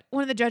remember what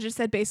one of the judges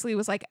said. Basically,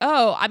 was like,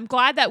 "Oh, I'm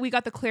glad that we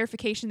got the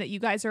clarification that you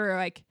guys are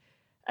like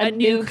a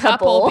new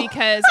couple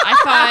because I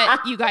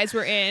thought you guys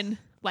were in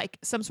like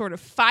some sort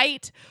of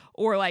fight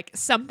or like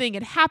something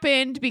had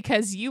happened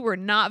because you were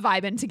not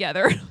vibing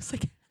together." I was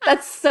like,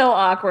 that's so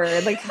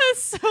awkward. Like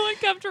that's so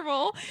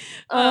uncomfortable.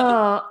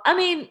 I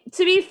mean,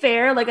 to be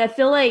fair, like I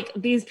feel like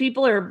these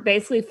people are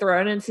basically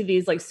thrown into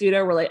these like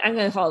pseudo. We're like, I'm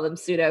gonna call them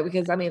pseudo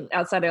because I mean,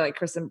 outside of like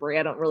Chris and Brie,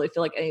 I don't really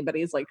feel like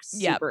anybody's like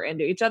super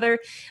into each other.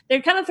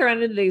 They're kind of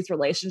thrown into these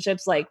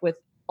relationships like with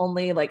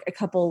only like a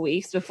couple of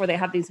weeks before they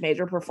have these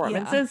major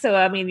performances. Yeah. So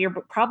I mean, you're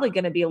probably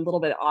going to be a little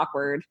bit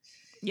awkward.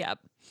 Yep.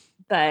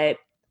 But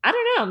I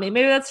don't know. I mean,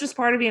 maybe that's just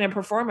part of being a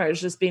performer is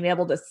just being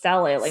able to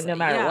sell it, like no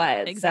matter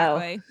what.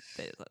 Exactly.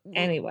 So,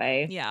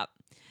 anyway. Yeah.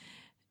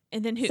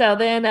 And then So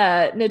then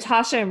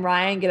Natasha and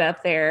Ryan get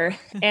up there.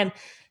 And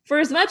for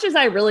as much as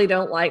I really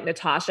don't like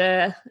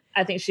Natasha,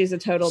 I think she's a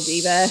total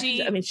diva.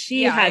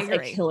 She has a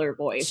killer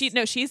voice. She's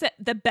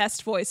the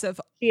best voice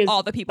of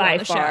all the people on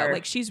the show.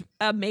 Like she's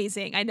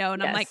amazing. I know.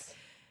 And I'm like,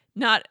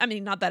 not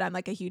that I'm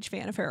like a huge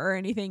fan of her or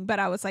anything, but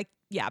I was like,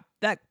 yeah,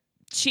 that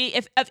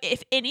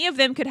if any of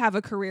them could have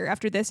a career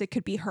after this, it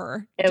could be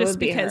her. Just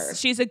because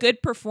she's a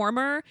good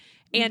performer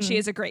and she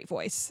has a great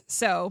voice.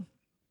 So,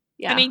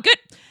 I mean, good.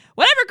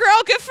 Whatever,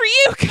 girl. Good for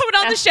you coming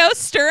on the show,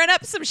 stirring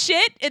up some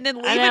shit, and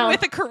then leaving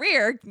with a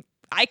career.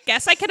 I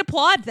guess I can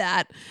applaud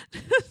that.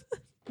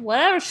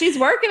 Whatever. She's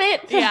working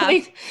it. Yeah. I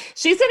mean,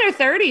 she's in her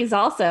 30s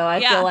also, I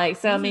feel like.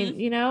 So, I mean,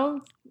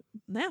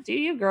 do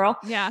you, girl?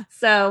 Yeah.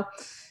 So,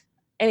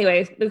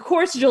 anyway, of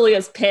course,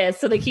 Julia's pissed.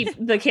 So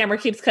the camera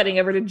keeps cutting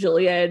over to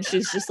Julia, and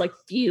she's just like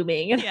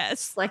fuming.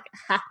 Yes. Like,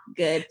 ha,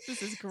 good.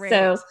 This is great.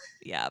 So,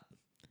 yeah.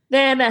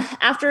 Then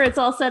after it's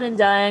all said and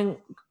done,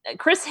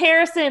 Chris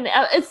Harrison,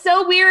 it's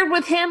so weird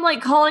with him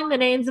like calling the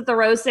names at the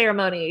rose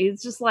ceremony.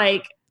 He's just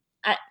like,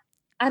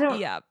 I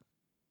don't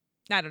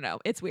know.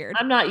 It's weird.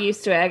 I'm not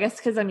used to it. I guess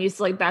because I'm used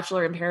to like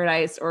Bachelor in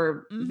Paradise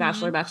or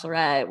Bachelor,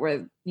 Bachelorette,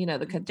 where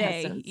the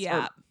contestants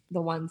are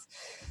the ones.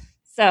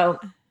 So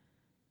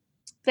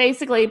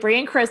basically Brie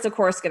and Chris, of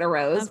course, get a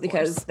rose Of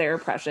because course. they're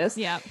precious.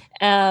 Yeah.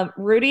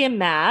 Rudy and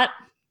Matt.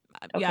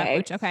 Yeah. Okay.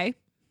 Which, okay.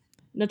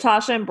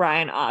 Natasha and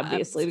Brian,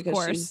 obviously, Of because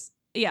course. she's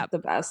Yeah. the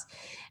best.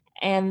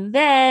 And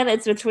then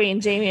it's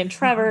between Jamie and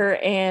Trevor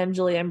and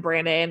Julia and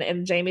Brandon,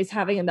 and Jamie's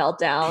having a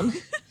meltdown.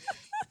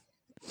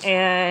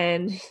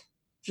 And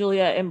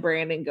Julia and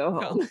Brandon go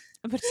home.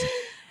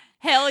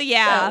 Hell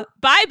yeah. So,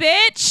 bye,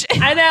 bitch.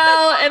 I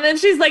know. And then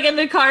she's like in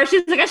the car.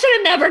 She's like, I should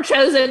have never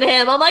chosen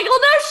him. I'm like, well,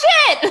 no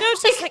shit. No,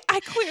 she's like, I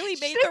clearly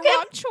made the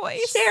wrong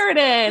choice.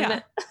 Sheridan. Yeah.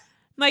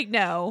 Like,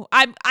 no.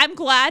 I'm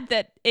glad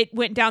that it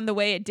went down the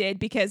way it did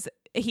because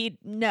he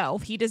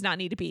does not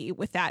need to be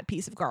with that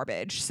piece of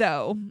garbage.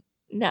 So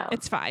no,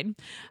 it's fine.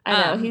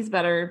 I know he's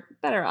better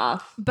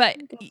off.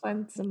 But go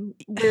find some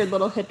weird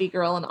little hippie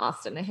girl in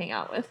Austin to hang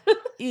out with.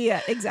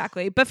 Yeah,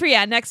 exactly. But for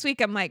next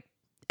week, I'm like,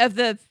 of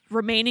the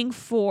remaining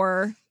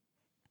 4,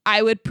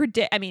 I would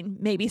predict, I mean,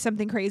 maybe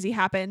something crazy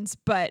happens,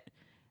 but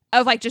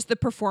of like just the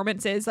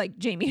performances, like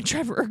Jamie and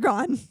Trevor are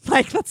gone.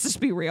 Like, let's just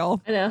be real.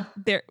 I know.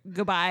 They're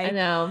goodbye. I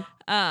know.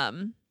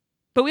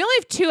 But we only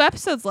have 2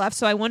 episodes left,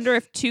 so I wonder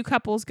if 2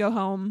 couples go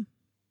home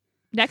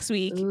next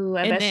week. Ooh,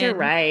 I bet you're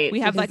right. We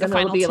have like a then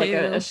final it'll be 2.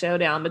 like a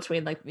showdown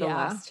between like the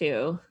last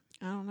 2.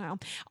 I don't know.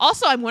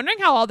 Also, I'm wondering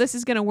how all this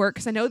is going to work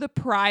because I know the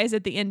prize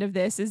at the end of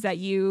this is that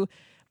you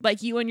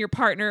and your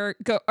partner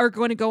are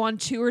going to go on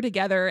tour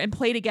together and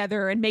play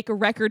together and make a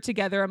record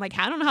together. I'm like,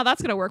 I don't know how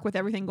that's going to work with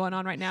everything going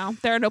on right now.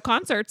 There are no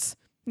concerts.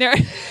 I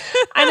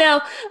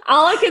know.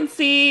 All I can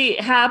see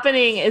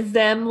happening is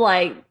them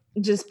like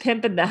just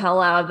pimping the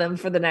hell out of them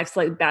for the next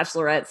like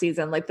Bachelorette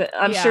season. Like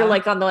I'm sure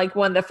like on the like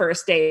one of the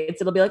first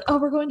dates, it'll be like, oh,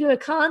 we're going to a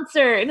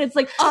concert, and it's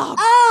like, it's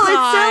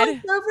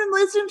so from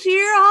Listen to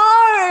Your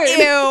Heart.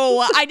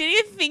 Ew! I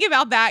didn't even think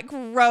about that.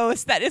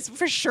 Gross. That is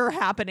for sure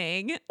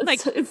happening.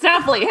 Like it's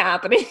definitely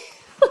happening.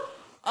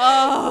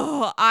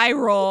 Oh, eye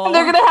roll. And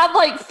they're gonna have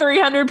like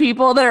 300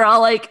 people that are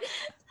all like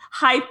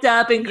hyped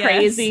up and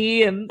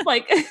crazy and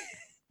like.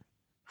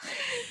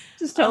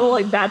 Just total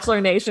like Bachelor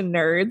Nation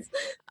nerds.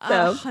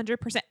 So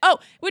 100%. Oh,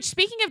 which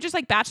speaking of just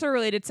like Bachelor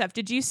related stuff,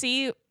 did you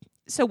see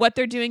what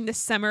they're doing this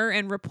summer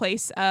in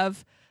replace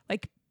of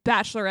like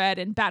Bachelorette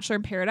and Bachelor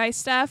in Paradise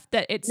stuff?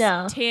 That it's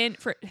 10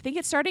 for I think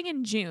it's starting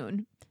in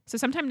June. So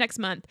sometime next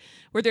month,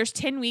 where there's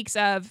 10 weeks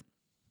of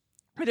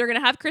where they're gonna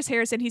have Chris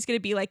Harrison. He's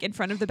gonna be like in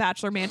front of the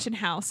Bachelor Mansion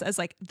house as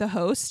like the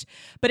host.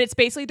 But it's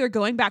basically they're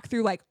going back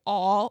through like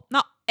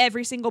not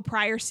every single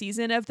prior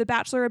season of the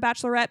Bachelor or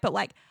Bachelorette, but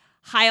like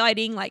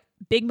highlighting like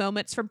big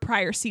moments from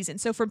prior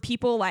seasons. So from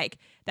people like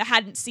that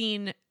hadn't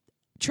seen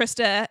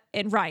Trista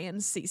and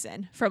Ryan's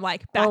season from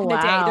like back in the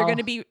day, they're going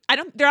to be, they're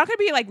not going to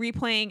be like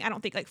replaying, I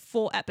don't think like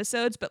full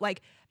episodes, but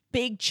like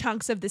big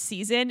chunks of the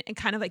season and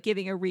kind of like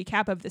giving a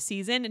recap of the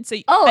season. And so,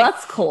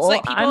 that's cool. So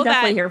like I'm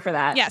definitely here for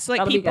that. Yeah. So like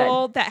That'll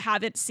people that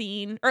haven't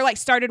seen or like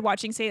started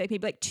watching, say like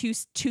maybe like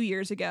two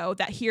years ago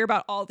that hear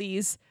about all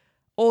these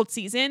old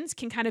seasons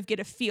can kind of get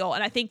a feel.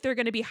 And I think they're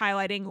going to be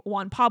highlighting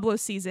Juan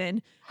Pablo's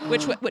season,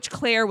 which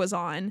Claire was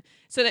on,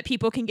 so that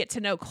people can get to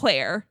know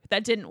Claire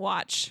that didn't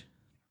watch.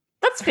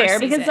 That's fair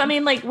because I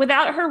mean, like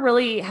without her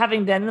really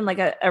having been in like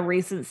a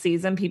recent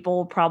season,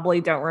 people probably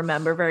don't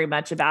remember very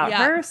much about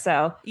her.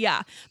 So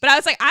yeah, but I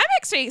was like, I'm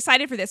actually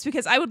excited for this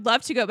because I would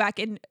love to go back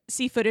and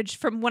see footage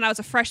from when I was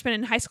a freshman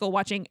in high school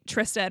watching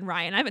Trista and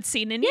Ryan. I haven't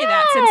seen any of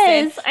that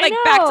since then, like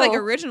back to like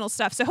original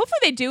stuff. So hopefully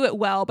they do it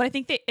well. But I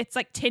think that it's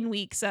like 10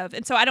 weeks of,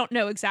 and so I don't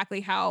know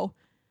exactly how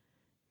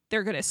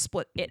they're gonna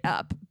split it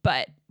up.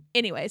 But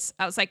anyways,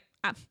 I was like,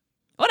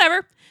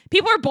 whatever.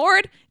 People are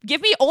bored.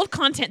 Give me old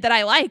content that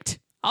I liked.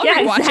 I'll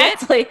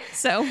rewatch it.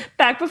 So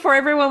back before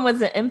everyone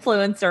was an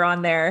influencer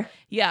on there.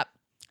 Yep.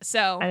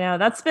 So I know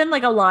that's been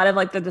like a lot of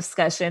like the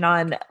discussion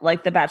on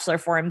like the Bachelor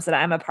forums that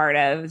I'm a part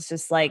of. It's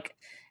just like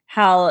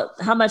how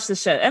much the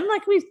show, and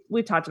like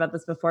we've talked about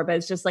this before, but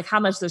it's just like how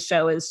much the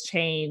show has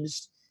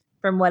changed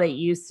from what it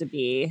used to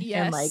be.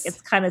 Yes. And like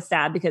it's kind of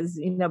sad because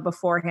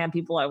beforehand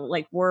people are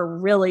like were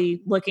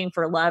really looking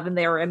for love and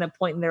they were in a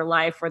point in their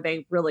life where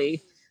they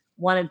really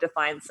wanted to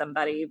find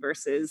somebody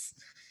versus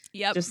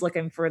just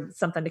looking for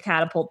something to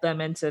catapult them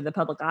into the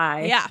public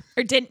eye. Yeah.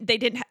 Or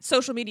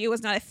social media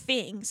was not a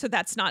thing. So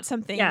that's not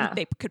something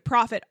they could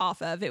profit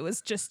off of. It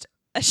was just,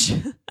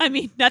 I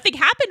mean, nothing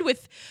happened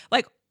with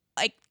like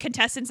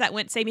contestants that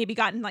went, say, maybe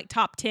gotten like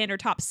top 10 or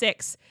top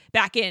 6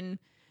 back in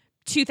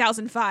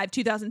 2005,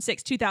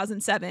 2006,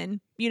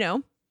 2007,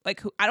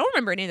 like I don't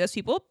remember any of those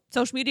people.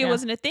 Social media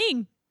wasn't a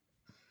thing.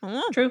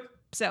 True.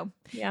 So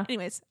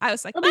anyways, I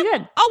was like, that'll be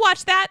good. I'll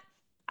watch that.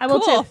 I will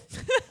too.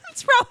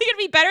 It's probably going to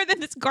be better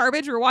than this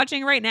garbage we're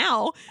watching right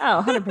now.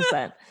 Oh,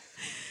 100%.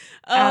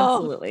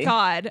 Absolutely.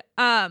 God.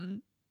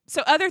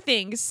 So other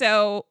things.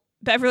 So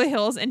Beverly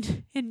Hills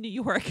and in New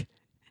York.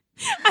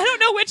 I don't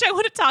know which I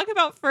want to talk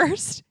about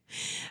first.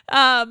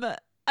 I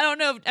don't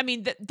know. I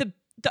mean, the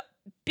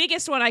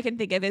biggest one I can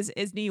think of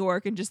is New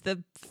York and just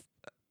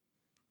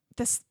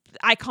this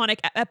iconic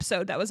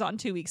episode that was on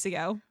 2 weeks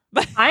ago.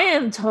 But I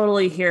am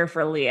totally here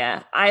for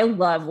Leah. I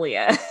love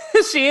Leah.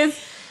 She is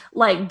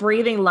like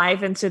breathing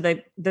life into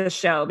the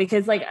show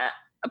because like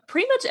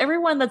pretty much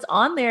everyone that's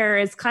on there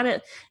is kind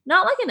of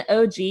not like an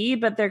OG,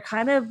 but they're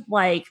kind of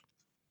like,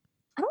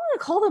 I don't want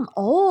to call them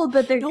old,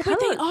 but they're No, kind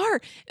but of they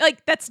are.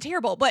 Like, that's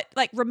terrible. But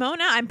like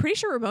Ramona, I'm pretty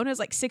sure Ramona is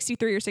like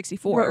 63 or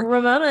 64.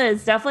 Ramona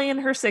is definitely in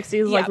her 60s.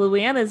 Yeah. Like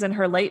Luana's in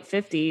her late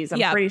 50s, I'm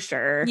Yeah. pretty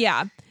sure.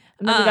 Yeah.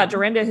 And then we got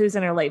Dorinda, who's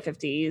in her late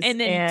 50s. And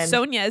then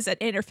Sonia's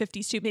in her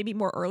 50s too, maybe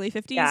more early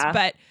 50s. Yeah.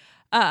 But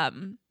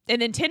and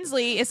then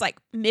Tinsley is like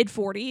mid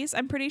 40s,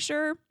 I'm pretty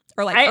sure.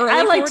 Or like early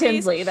I like 40s.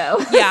 Tinsley though.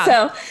 Yeah.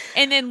 So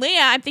and then Leah,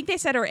 I think they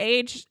said her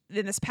age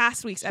in this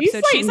past week's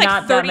episode. she's like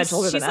not 30, that much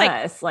older than like,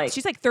 us. Like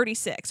she's like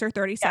 36 or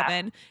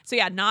 37. Yeah. So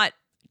yeah, not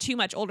too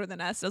much older than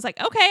us. So I was like,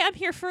 okay, I'm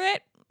here for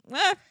it.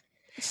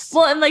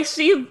 Well, and like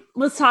she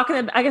was talking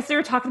about, I guess they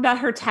were talking about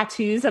her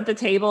tattoos at the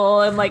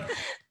table, and like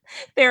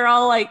they're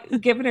all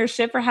like giving her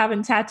shit for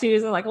having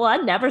tattoos, and like, well,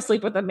 I'd never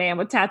sleep with a man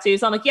with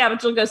tattoos. I'm like, yeah,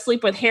 but you'll go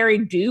sleep with Harry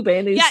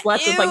Dubin, who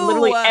slept with like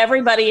literally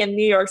everybody in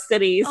New York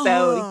City.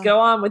 So go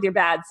on with your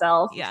bad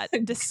self. Yeah,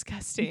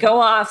 disgusting. Go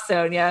off,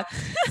 Sonia.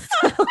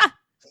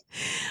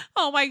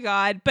 Oh my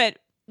God. But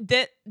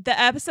the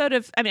episode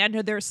of, I mean, I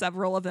know there are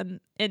several of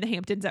them in the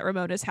Hamptons at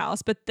Ramona's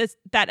house, but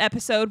that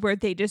episode where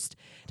they just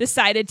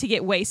decided to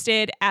get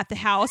wasted at the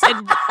house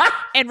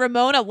and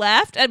Ramona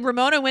left, and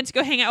Ramona went to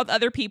go hang out with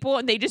other people,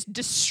 and they just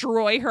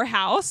destroy her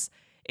house.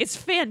 It's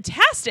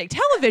fantastic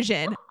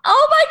television.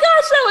 Oh my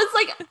gosh, that was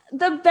like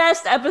the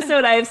best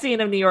episode I have seen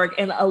of New York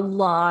in a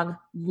long,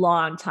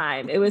 long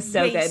time. It was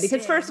so good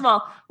because first of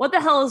all, what the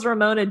hell is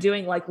Ramona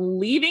doing? Like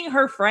leaving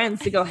her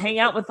friends to go hang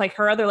out with like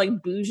her other like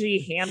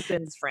bougie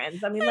Hamptons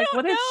friends. I mean, like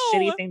what a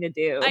shitty thing to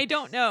do. I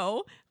don't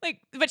know.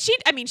 Like, but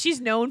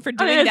she's known for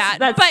doing that.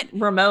 That's but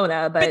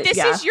Ramona. But this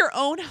is your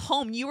own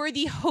home. You are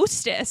the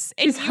hostess.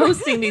 And she's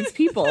hosting these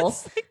people.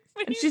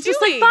 And she's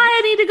just like, bye,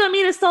 I need to go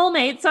meet a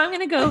soulmate. So I'm going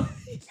to go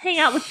hang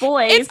out with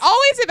boys. It's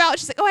always about,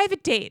 she's like, oh, I have a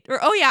date. Or,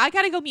 oh yeah, I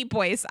got to go meet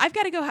boys. I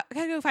gotta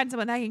go find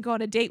someone that I can go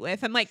on a date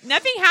with. I'm like,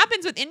 nothing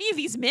happens with any of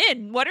these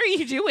men. What are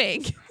you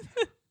doing?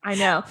 I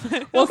know.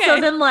 Well, so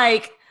then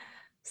like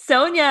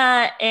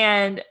Sonia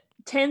and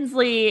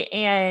Tinsley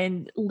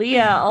and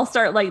Leah all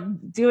start like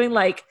doing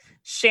like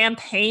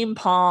champagne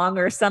pong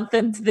or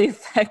something to the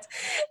effect,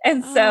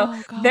 and so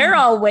they're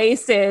all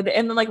wasted,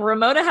 and then like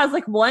Ramona has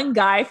like one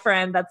guy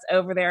friend that's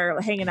over there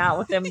hanging out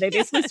with them. They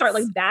basically start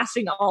like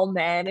bashing all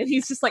men, and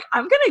he's just like,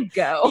 I'm gonna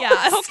go.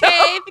 Yeah, okay,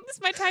 I think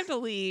it's my time to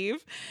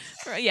leave.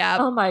 Yeah.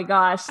 Oh my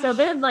gosh. So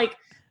then like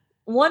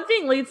one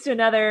thing leads to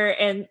another,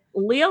 and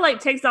Leah like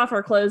takes off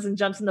her clothes and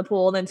jumps in the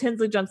pool, and then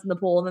Tinsley jumps in the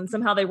pool, and then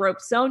somehow they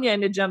rope Sonia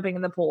into jumping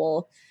in the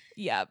pool.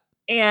 Yep.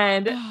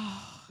 And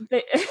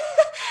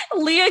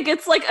Leah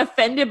gets like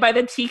offended by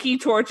the tiki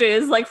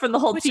torches, like from the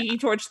whole tiki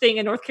torch thing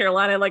in North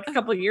Carolina, like a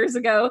couple of years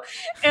ago.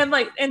 And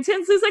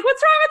Tinsley's like,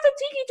 what's wrong with the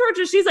tiki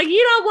torches? She's like, you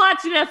don't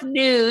watch enough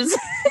news.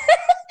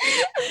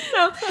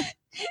 So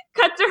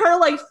cut to her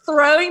like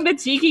throwing the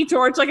tiki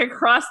torch like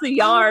across the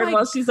yard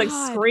while she's like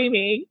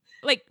screaming.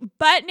 Like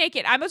butt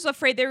naked. I was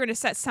afraid they were going to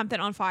set something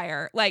on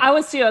fire. Like I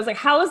was too. I was like,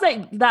 how is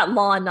that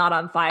lawn not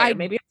on fire?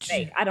 Maybe it's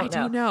fake. I don't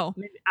know.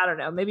 Maybe, I don't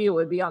know. Maybe it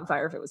would be on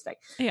fire if it was fake.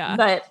 Yeah.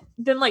 But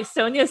then like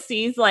Sonia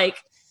sees like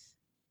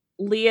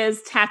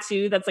Leah's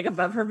tattoo that's like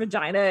above her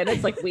vagina, and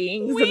it's like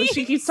wings. And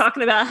she keeps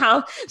talking about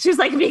how she's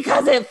like,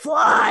 because it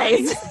flies.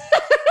 She's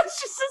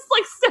just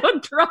like so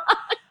drunk.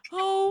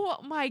 Oh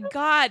my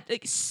God.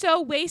 Like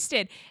so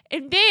wasted.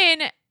 And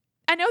then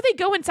I know they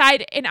go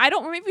inside, and I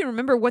don't even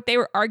remember what they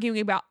were arguing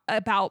about,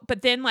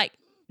 but then like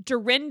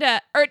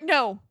Dorinda, or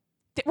no,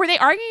 were they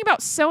arguing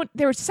about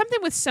there was something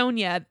with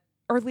Sonia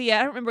or Leah. I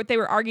don't remember what they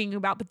were arguing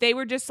about, but they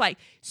were just like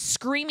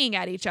screaming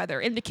at each other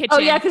in the kitchen. Oh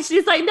yeah, because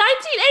she's like,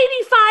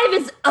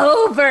 1985 is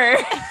over.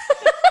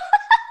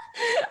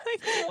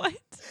 Like what?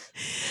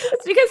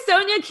 It's because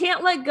Sonia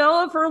can't let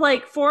go of her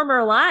like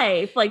former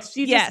life. Like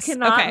she just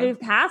cannot move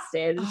past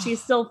it. And she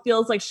still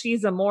feels like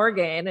she's a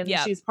Morgan, and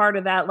she's part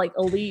of that like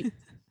elite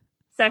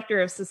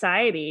sector of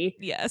society.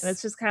 Yes. And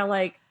it's just kind of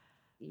like,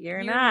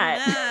 you're not.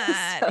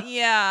 So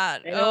yeah.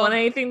 They don't want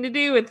anything to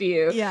do with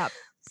you. Yeah.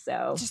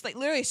 So just like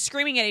literally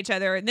screaming at each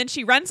other. And then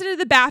she runs into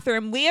the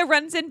bathroom. Leah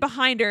runs in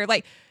behind her.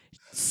 Like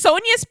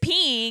Sonia's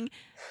peeing.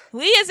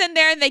 Leah's in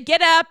there, and they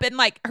get up, and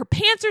like her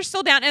pants are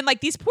still down. And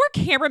like these poor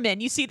cameramen,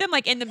 you see them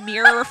like in the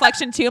mirror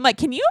reflection too. I'm like,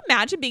 can you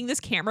imagine being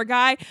this camera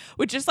guy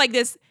with just like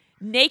this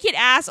naked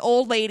ass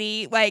old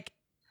lady, like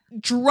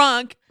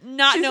drunk, she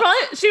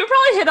would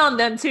probably hit on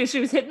them too. She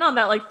was hitting on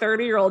that like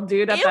 30-year-old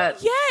dude at that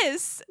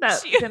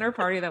dinner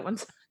party that one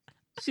time.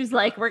 She's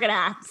like, we're gonna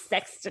have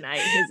sex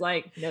tonight. He's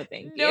like, no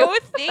thank you. No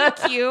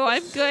thank you,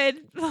 I'm good.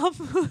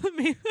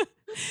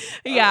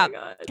 Yeah.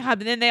 Oh God,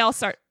 but then they all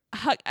start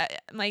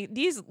like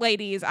these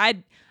ladies.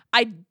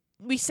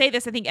 We say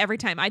this I think every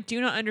time. I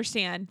do not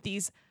understand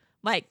these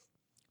like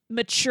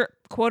mature,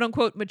 quote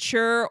unquote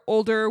mature,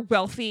 older,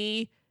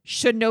 wealthy,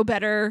 should know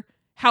better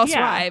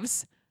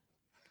housewives.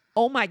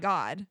 Oh my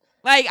God.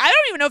 Like, I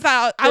don't even know if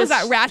I was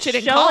that ratchet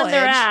in college. Showing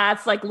their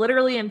ass, like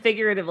literally and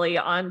figuratively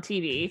on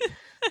TV.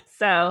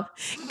 So.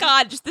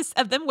 God, just this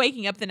of them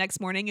waking up the next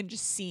morning and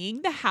just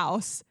seeing the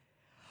house.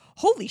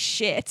 Holy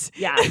shit.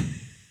 Yeah.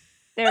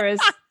 There is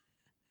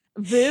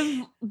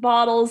Viv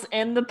bottles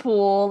in the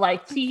pool,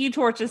 like tiki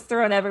torches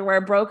thrown everywhere,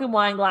 broken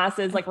wine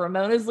glasses, like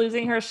Ramona's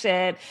losing her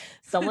shit.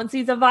 Someone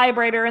sees a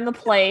vibrator in the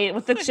plate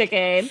with the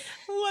chicken.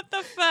 What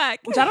the fuck?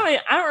 Which I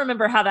don't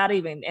remember how that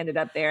even ended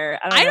up there.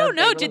 I don't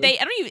know. Did they?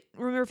 I don't even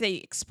remember if they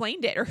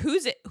explained it or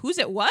whose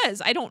it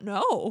was. I don't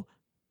know.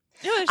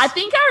 I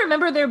think I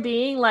remember there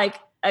being like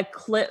a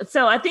clip.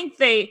 So I think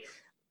they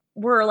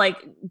were like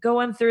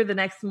going through the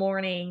next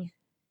morning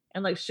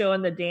and like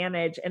showing the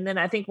damage. And then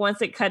I think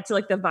once it cut to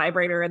like the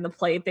vibrator in the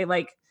plate, they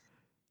like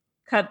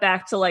cut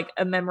back to like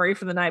a memory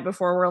from the night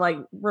before where like,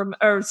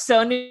 or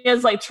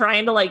Sonia's like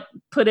trying to like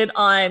put it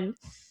on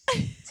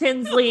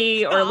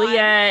Tinsley or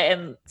Leah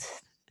and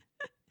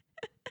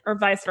or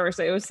vice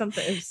versa. It was some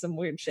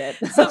weird shit.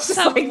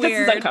 Some like, weird.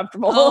 This is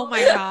uncomfortable. Oh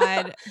my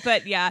God.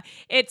 But yeah,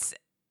 it's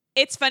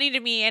funny to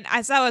me. And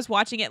as I was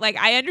watching it, like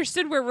I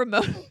understood where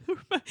Ramona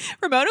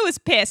was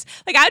pissed.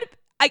 Like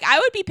I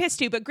would be pissed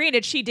too, but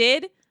granted, she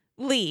did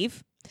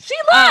leave. She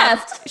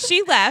left.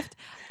 She left.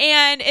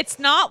 And it's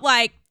not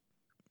like,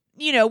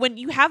 you know, when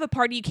you have a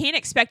party, you can't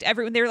expect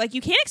everyone. They were like,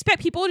 you can't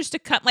expect people just to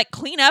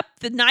clean up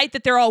the night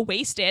that they're all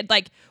wasted.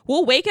 Like,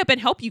 we'll wake up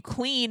and help you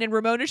clean. And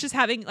Ramona's just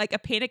having like a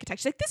panic attack.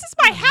 She's like, this is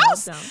my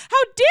house.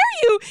 How dare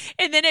you?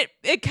 And then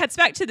it cuts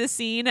back to the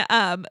scene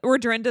where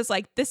Dorinda's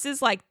like, this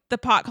is like the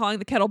pot calling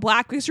the kettle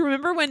black. Because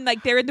remember when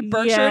like they're in the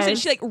Berkshires and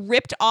she like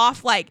ripped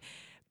off like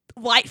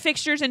light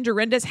fixtures in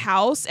Dorinda's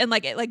house and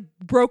like it like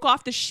broke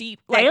off the sheet.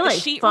 Like they the like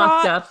sheet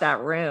fucked rock. up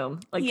that room.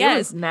 Like it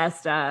was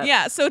messed up.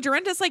 Yeah. So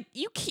Dorinda's like,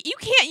 you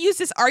can't use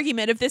this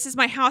argument. If this is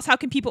my house, how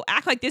can people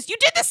act like this? You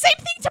did the same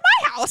thing to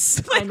my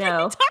house. Like, I know. what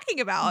are you talking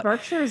about?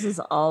 Berkshire's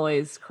is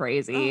always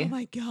crazy. Oh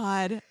my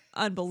God.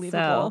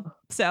 Unbelievable.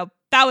 So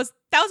that was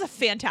a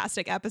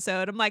fantastic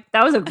episode. I'm like,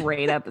 that was a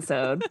great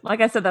episode.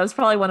 Like I said, that was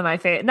probably one of my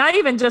favorite, not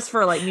even just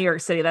for like New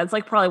York City. That's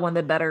like probably one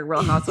of the better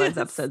Real Housewives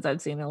episodes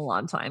I've seen in a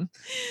long time.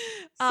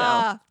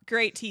 So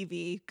great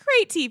TV.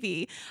 Great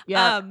TV.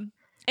 Yeah.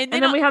 And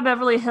then we have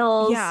Beverly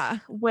Hills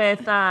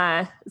with so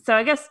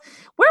I guess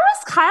where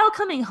was Kyle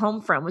coming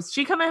home from? Was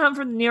she coming home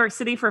from New York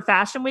City for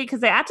Fashion Week? Because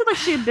they acted like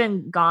she had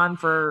been gone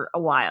for a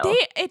while.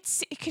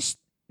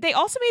 They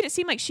also made it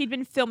seem like she'd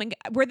been filming.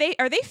 Are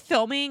they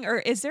filming, or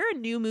is there a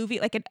new movie,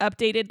 like an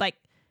updated, like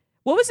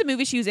what was the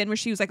movie she was in where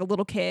she was like a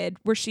little kid,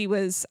 where she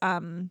was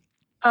with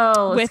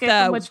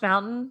from Witch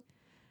Mountain?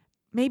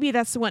 Maybe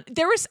that's the one.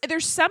 There's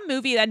some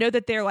movie that I know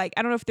that they're like,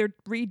 I don't know if they're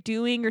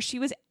redoing or she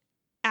was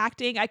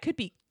acting. I could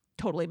be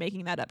totally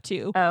making that up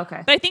too. Oh,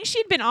 okay. But I think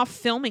she'd been off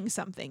filming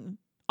something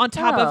on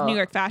top of New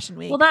York Fashion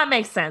Week. Well, that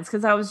makes sense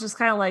because I was just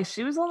kind of like,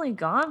 she was only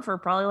gone for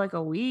probably like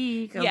a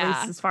week, at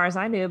least as far as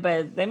I knew.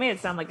 But they made it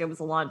sound like it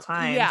was a long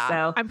time. Yeah,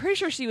 so I'm pretty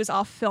sure she was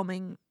off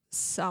filming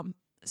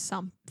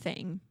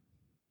something,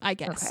 I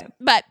guess. Okay.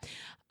 But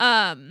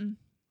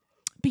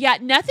yeah,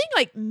 nothing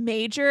like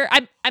major.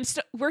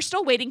 We're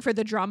still waiting for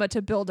the drama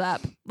to build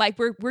up. Like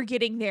we're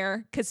getting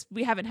there because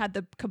we haven't had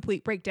the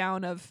complete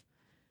breakdown of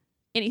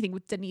anything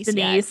with Denise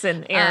yet.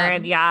 And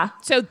Aaron.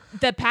 So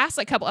the past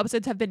like couple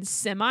episodes have been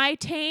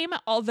semi-tame,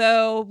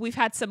 although we've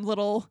had some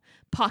little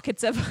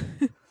pockets of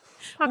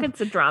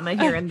drama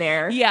here and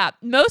there. Yeah,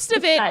 most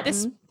of it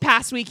this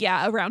past week,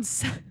 around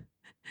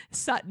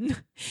Sutton,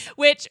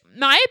 which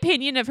my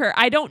opinion of her,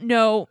 I don't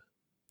know.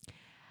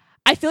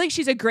 I feel like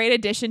she's a great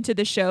addition to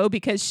the show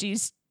because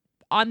she's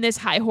on this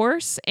high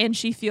horse and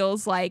she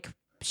feels like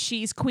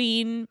she's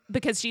queen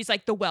because she's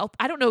like the wealth.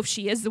 I don't know if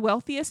she is the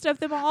wealthiest of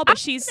them all, but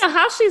she's I don't know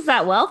how she's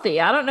that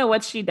wealthy. I don't know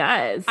what she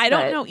does. I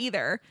don't know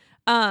either.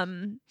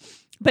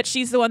 But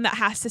she's the one that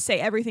has to say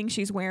everything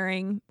she's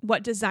wearing,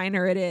 what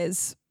designer it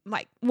is,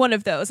 like one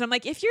of those. And I'm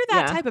like, if you're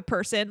that type of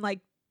person, like,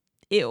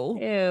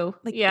 ew.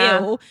 Like,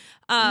 ew.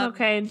 I'm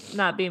okay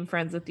not being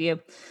friends with you.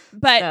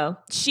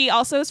 But she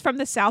also is from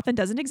the South and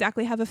doesn't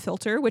exactly have a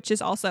filter, which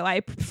is also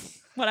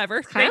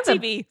whatever. Great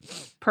TV.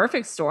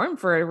 Perfect storm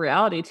for a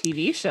reality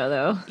TV show,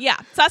 though. Yeah.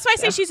 So that's why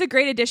I say she's a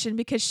great addition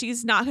because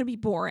she's not going to be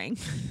boring.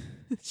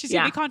 She's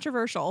going to be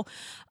controversial.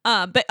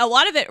 But a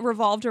lot of it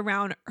revolved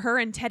around her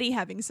and Teddy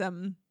having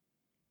some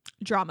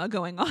drama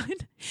going on,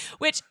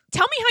 which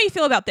tell me how you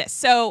feel about this.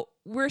 So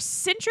we're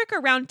centric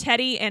around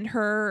Teddy and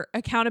her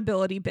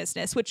accountability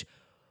business, which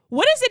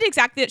what is it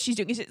exactly that she's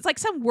doing? Is it like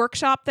some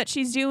workshop that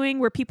she's doing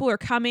where people are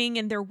coming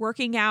and they're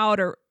working out,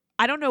 or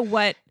I don't know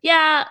what.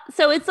 Yeah.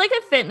 So it's like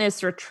a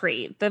fitness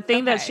retreat. The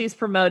thing that she's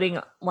promoting,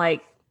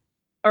 like,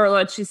 or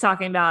what she's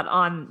talking about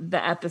on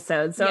the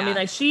episode. So, I mean,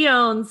 like she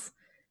owns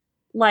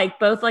like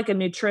both like a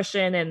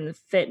nutrition and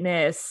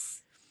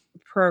fitness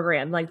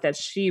program like that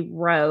she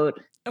wrote.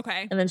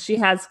 Okay. And then she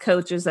has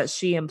coaches that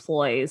she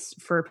employs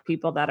for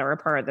people that are a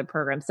part of the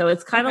program. So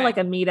it's kind of like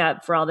a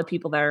meetup for all the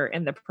people that are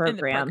in the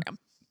program.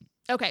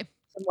 Okay.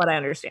 From what I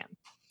understand.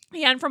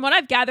 Yeah. And from what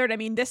I've gathered, I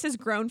mean, this has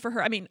grown for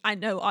her. I mean, I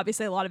know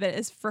obviously a lot of it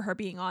is for her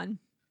being on,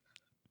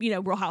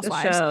 Real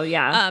Housewives. The show,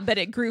 yeah. But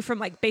it grew from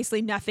like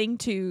basically nothing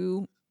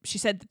to she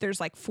said that there's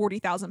like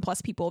 40,000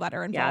 plus people that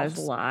are involved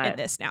there's a lot in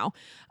this now.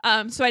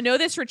 So I know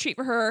this retreat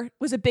for her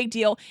was a big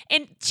deal.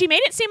 And she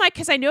made it seem like,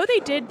 because I know they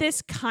did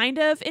this kind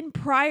of in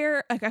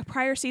a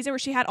prior season where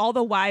she had all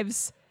the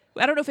wives.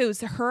 I don't know if it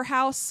was her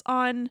house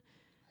on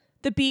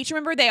the beach.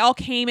 Remember, they all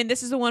came, and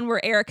this is the one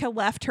where Erica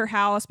left her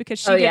house because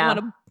she didn't want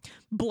to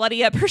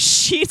bloody up her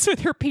sheets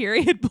with her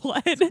period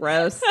blood.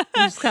 Gross.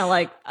 I'm just kind of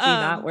like, do you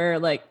not wear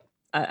like,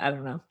 I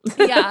don't know.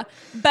 Yeah.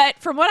 But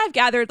from what I've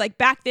gathered, like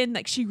back then,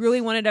 like she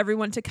really wanted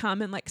everyone to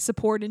come and like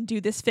support and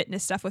do this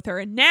fitness stuff with her.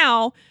 And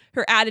now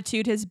her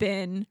attitude has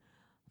been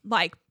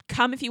like,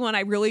 come if you want.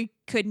 I really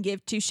couldn't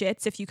give two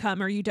shits if you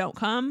come or you don't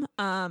come.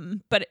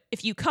 But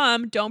if you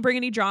come, don't bring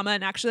any drama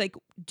and actually like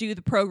do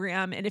the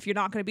program. And if you're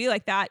not going to be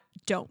like that,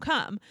 don't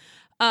come.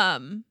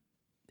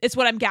 It's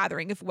what I'm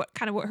gathering of what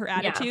her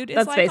attitude is.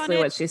 That's like basically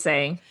on it. what she's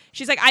saying.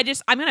 She's like, I'm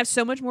going to have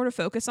so much more to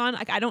focus on.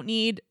 Like,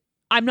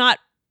 I'm not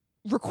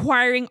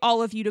requiring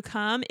all of you to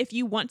come. If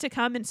you want to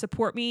come and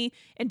support me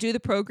and do the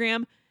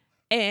program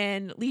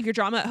and leave your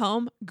drama at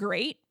home,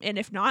 great. And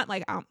if not,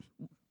 like, I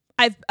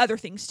have other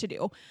things to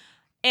do.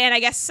 And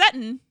I guess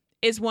Sutton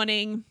is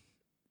wanting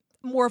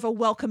more of a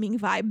welcoming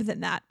vibe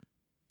than that,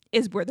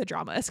 is where the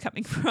drama is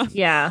coming from.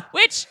 Yeah.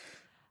 Which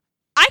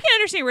I can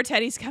understand where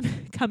Teddy's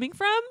coming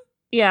from.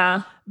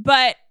 Yeah.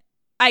 But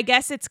I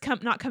guess it's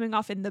not coming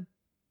off in the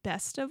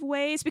best of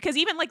ways, because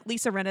even like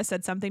Lisa Rinna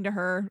said something to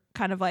her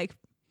kind of like,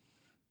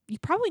 you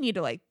probably need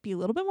to like be a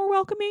little bit more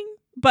welcoming.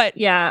 But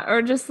yeah,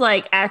 or just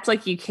like act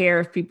like you care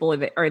if people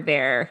are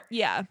there.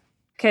 Yeah.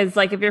 Because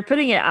like if you're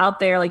putting it out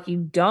there like you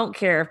don't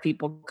care if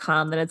people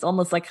come, then it's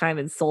almost like kind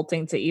of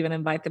insulting to even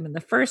invite them in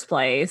the first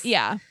place.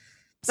 Yeah.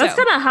 That's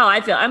kind of how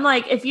I feel. I'm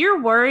like, if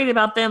you're worried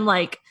about them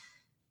like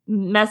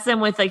messing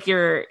with like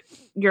your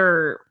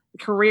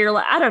career,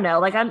 I don't know.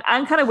 Like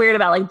I'm kind of weird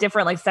about like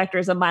different like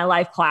sectors of my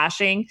life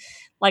clashing.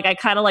 Like I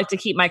kind of like to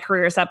keep my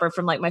career separate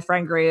from like my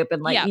friend group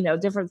and like, you know,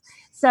 different.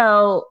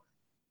 So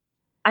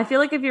I feel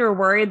like if you're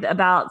worried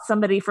about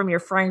somebody from your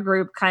friend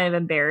group kind of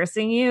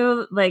embarrassing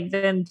you, like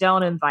then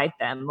don't invite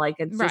them. Like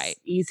it's just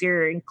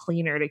easier and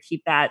cleaner to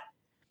keep that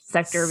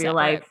sector of your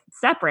life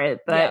separate.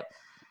 But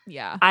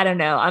yeah, I don't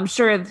know. I'm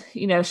sure,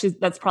 you know,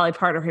 that's probably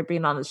part of her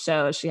being on the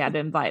show. She had to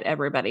invite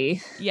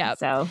everybody. Yeah.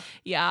 So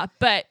yeah.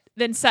 But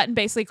then Sutton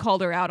basically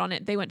called her out on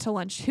it. They went to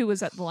lunch. Who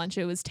was at the lunch?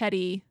 It was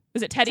Teddy.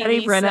 Was it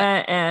Teddy,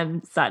 Brenna,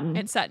 and Sutton?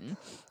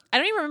 I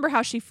don't even remember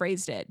how she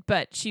phrased it,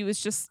 but she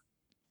was just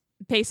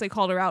basically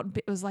called her out.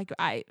 It was like,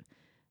 I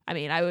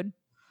mean, I would,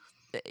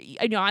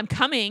 you know, I'm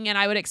coming and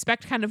I would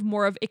expect kind of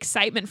more of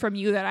excitement from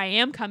you that I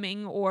am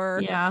coming,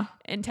 or,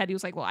 and Teddy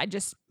was like, well, I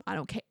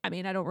don't care. I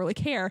mean, I don't really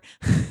care.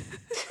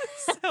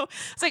 So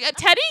it's like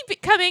Teddy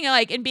coming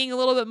like and being a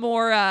little bit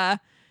more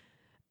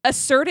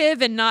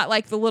assertive and not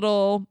like the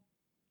little,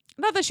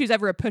 not that she was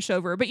ever a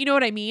pushover, but you know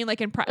what I mean?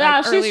 Like in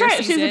earlier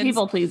seasons. She's a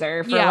people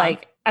pleaser for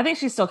like, I think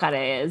she still kind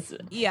of is.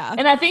 Yeah.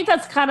 And I think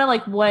that's kind of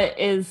like what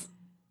is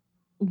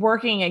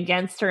working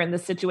against her in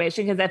this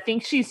situation, because I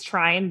think she's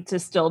trying to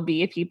still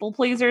be a people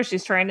pleaser.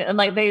 She's trying to, and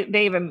like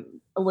they even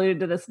alluded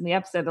to this in the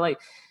episode, like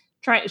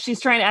she's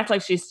trying to act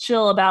like she's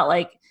chill about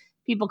like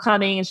people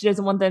coming and she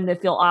doesn't want them to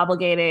feel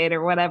obligated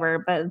or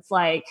whatever. But it's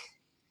like,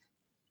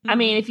 I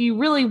mean, if you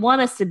really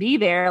want us to be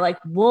there, like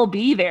we'll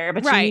be there,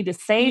 but you need to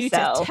say you need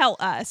to tell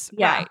us.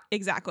 Yeah. Right.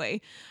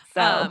 Exactly.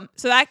 So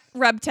that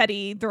rubbed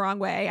Teddy the wrong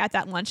way at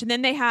that lunch. And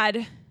then they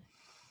had,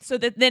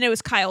 then it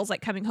was Kyle's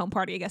like coming home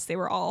party. I guess they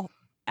were all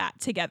at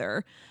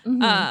together.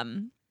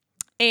 Mm-hmm.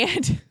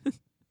 And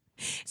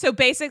so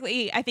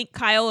basically I think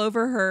Kyle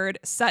overheard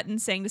Sutton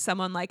saying to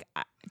someone like,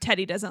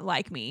 Teddy doesn't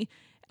like me.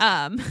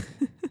 And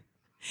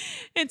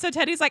so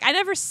Teddy's like, I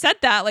never said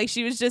that. Like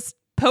she was just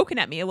poking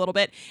at me a little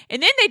bit.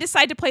 And then they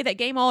decide to play that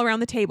game all around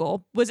the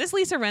table. Was this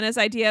Lisa Rinna's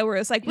idea where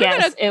it's like,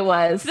 it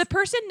was. The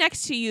person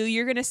next to you,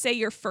 you're going to say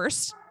your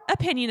first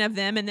opinion of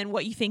them and then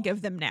what you think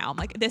of them now. I'm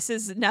like, this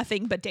is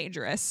nothing but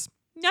dangerous.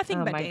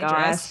 Nothing but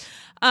dangerous.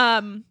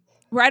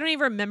 Where I don't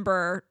even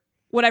remember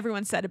what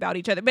everyone said about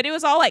each other, but it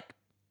was all like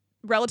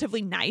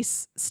relatively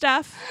nice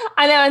stuff.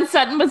 I know. And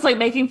Sutton was like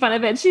making fun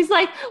of it. She's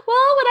like,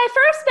 well, when I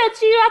first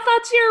met you, I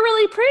thought you were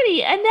really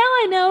pretty. And now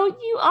I know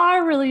you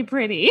are really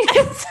pretty. So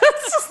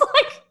it's just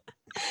like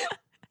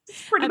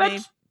pretty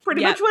much what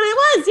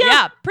it was.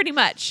 Yeah, pretty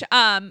much.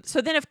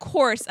 So then of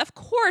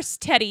course,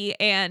 Teddy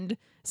and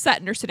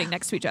Sutton are sitting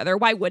next to each other.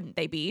 Why wouldn't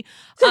they be?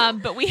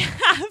 But we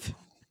have,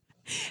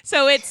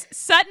 so it's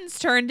Sutton's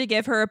turn to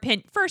give her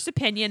first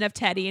opinion of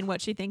Teddy and what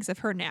she thinks of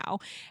her now.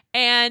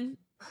 And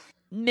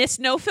Miss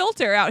No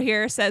Filter out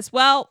here says,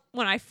 well,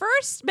 when I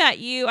first met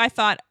you, I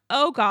thought,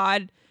 oh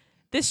God,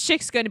 this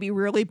chick's going to be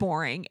really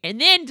boring. And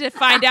then to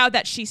find out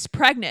that she's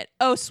pregnant,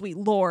 oh sweet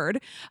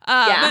Lord.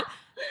 I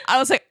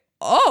was like,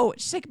 oh,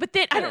 she's like, but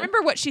then I don't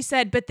remember what she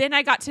said, but then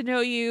I got to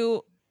know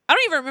you. I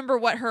don't even remember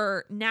what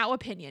her now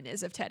opinion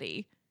is of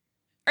Teddy.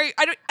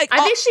 I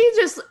think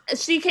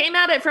she came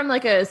at it from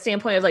like a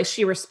standpoint of like,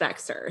 she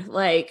respects her.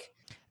 Like,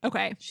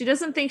 Okay. She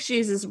doesn't think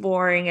she's as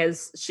boring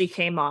as she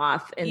came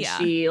off, and Yeah.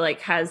 she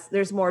like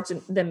there's more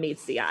than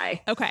meets the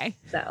eye. Okay.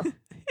 So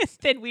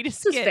Then we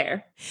just this is get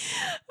fair.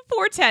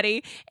 poor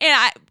Teddy.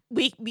 And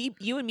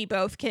you and me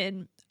both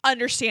can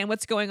understand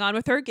what's going on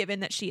with her, given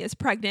that she is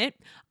pregnant.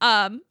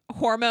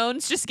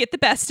 Hormones just get the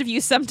best of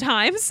you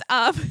sometimes.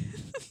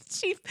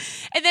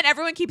 And then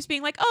everyone keeps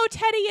being like, "Oh,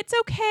 Teddy, it's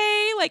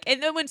okay." Like,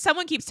 and then when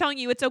someone keeps telling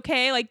you it's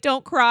okay, like,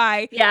 don't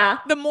cry. Yeah.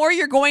 The more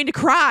you're going to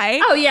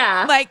cry. Oh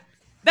yeah. Like,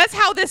 that's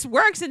how this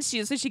works. And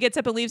so she gets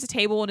up and leaves the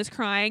table and is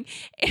crying.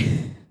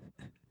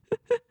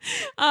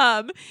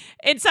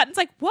 And Sutton's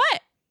like,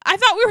 "What? I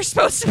thought we were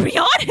supposed to be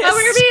honest." Oh,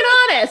 we were being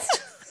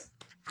honest.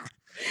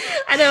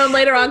 I know. And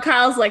later on,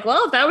 Kyle's like,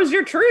 "Well, if that was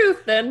your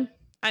truth, then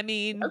I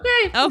mean,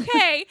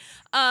 okay."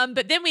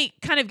 But then we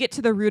kind of get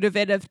to the root of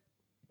it. Of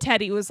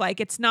Teddy was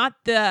like, it's not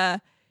the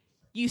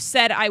you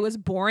said I was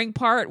boring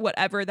part,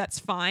 whatever, that's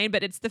fine,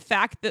 but it's the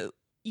fact that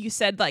you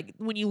said, like,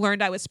 when you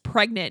learned I was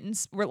pregnant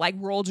and were like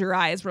rolled your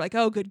eyes, we're like,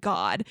 oh, good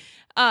God.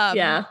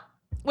 Yeah.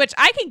 Which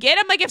I can get.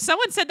 I'm like, if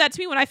someone said that to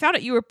me when I found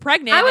out you were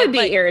pregnant, I would be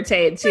like,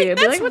 irritated too. Be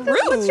that's like,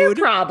 what's your rude.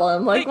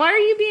 problem? Like, why are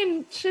you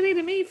being shitty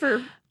to me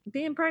for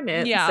being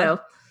pregnant? Yeah. So,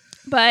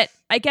 but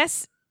I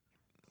guess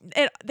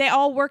they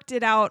all worked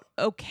it out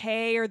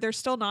okay, or they're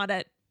still not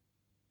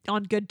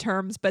on good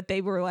terms, but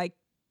they were like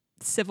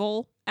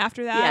civil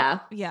after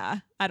that. Yeah.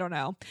 I don't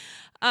know.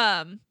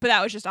 But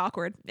that was just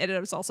awkward. And it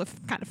was also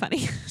kind of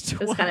funny. It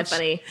was kind of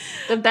funny.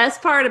 The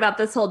best part about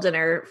this whole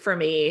dinner for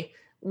me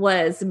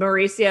was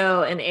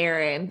Mauricio and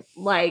Aaron.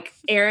 Like,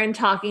 Aaron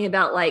talking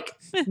about like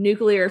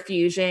nuclear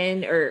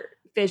fusion or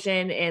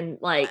fission, and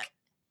like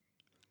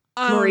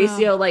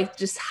Mauricio like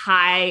just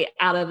high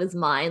out of his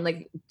mind,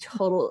 like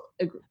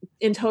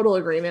in total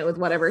agreement with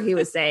whatever he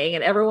was saying.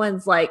 And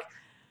everyone's like,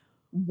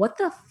 what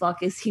the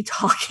fuck is he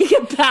talking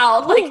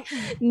about? Like,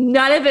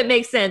 none of it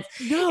makes sense.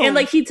 No. And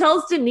like, he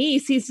tells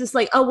Denise, he's just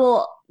like, oh,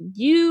 well,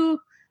 you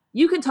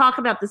can talk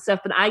about this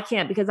stuff, but I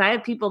can't because I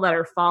have people that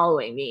are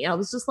following me. And I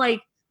was just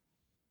like,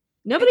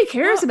 nobody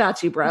cares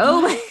about you,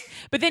 bro.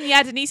 But then,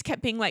 yeah, Denise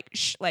kept being like,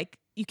 shh, like,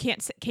 you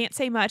can't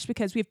say much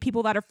because we have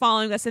people that are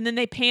following us. And then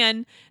they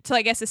pan to,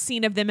 I guess, a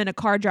scene of them in a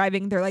car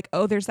driving. They're like,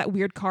 oh, there's that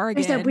weird car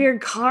again. There's that weird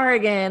car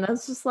again. I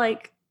was just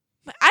like,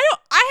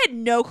 I had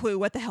no clue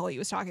what the hell he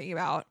was talking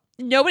about.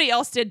 Nobody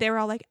else did. They were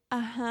all like,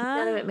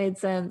 none of it made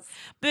sense.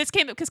 But this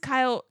came up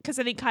because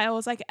I think Kyle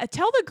was like,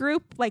 tell the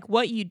group like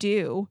what you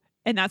do.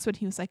 And that's when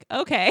he was like,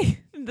 okay.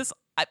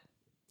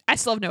 I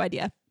still have no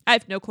idea. I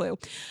have no clue.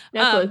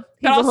 No clue.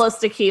 He's a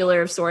holistic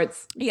healer of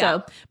sorts.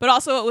 Yeah. So. But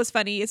also what was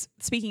funny is,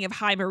 speaking of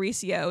Hi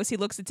Mauricio, is he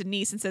looks at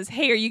Denise and says,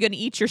 hey, are you going to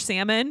eat your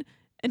salmon?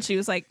 And she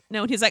was like,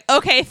 no. And he's like,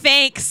 okay,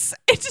 thanks.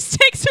 It just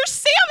takes her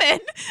salmon.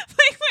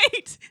 Like,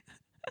 wait.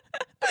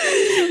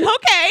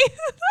 Okay.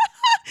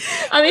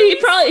 I mean,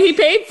 he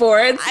paid for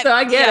it, so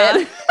I get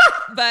it.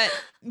 But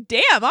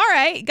damn, all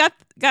right.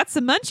 Got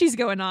some munchies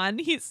going on.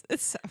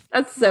 That's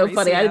so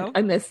funny.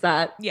 I missed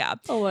that. Yeah.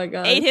 Oh my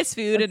God. Ate his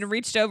food and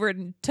reached over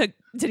and took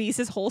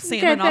Denise's whole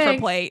salmon off her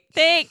plate.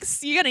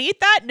 Thanks. You gonna eat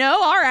that? No?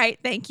 All right.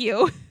 Thank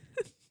you.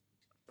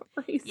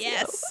 Mauricio.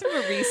 Yes,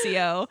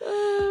 Mauricio.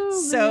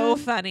 Oh, so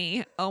man.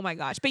 funny. Oh my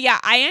gosh. But yeah,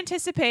 I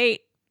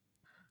anticipate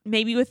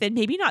maybe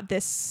not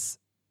this.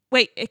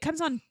 Wait, it comes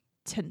on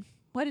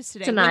what is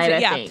today? Tonight,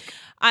 Wednesday?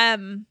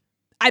 I think.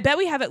 I bet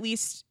we have at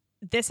least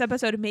this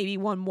episode and maybe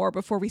one more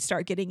before we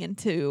start getting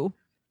into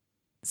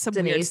some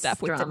Denise weird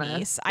stuff with drama.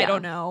 Denise. Yeah. I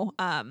don't know.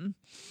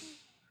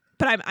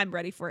 But I'm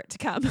ready for it to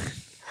come.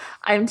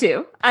 I am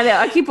too. I know.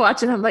 I keep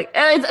watching. I'm like,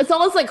 it's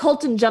almost like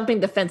Colton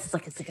jumping the fence. It's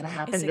like, is it going to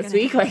happen this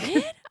week?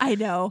 Like, I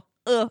know.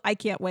 Ugh, I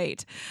can't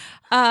wait.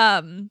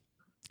 One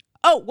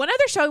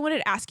other show I wanted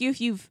to ask you if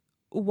you've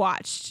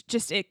watched.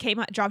 Just it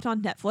dropped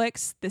on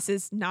Netflix. This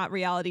is not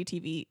reality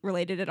TV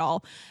related at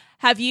all.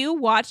 Have you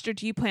watched or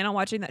do you plan on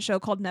watching that show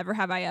called Never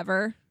Have I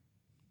Ever?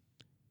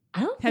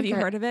 Have you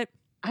heard of it?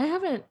 I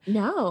haven't.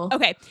 No.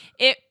 Okay.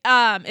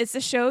 It's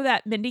the show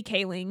that Mindy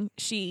Kaling,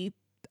 she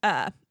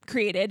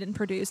created and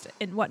produced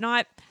and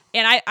whatnot.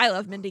 And I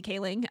love Mindy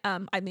Kaling.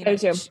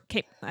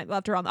 I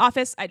loved her on The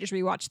Office. I just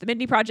rewatched The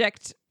Mindy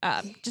Project.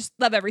 Just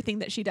love everything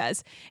that she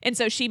does. And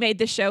so she made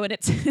this show, and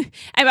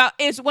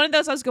it's one of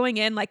those I was going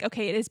in like,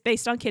 okay, it is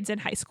based on kids in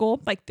high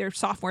school, like they're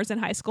sophomores in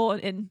high school,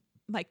 and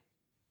like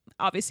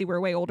obviously we're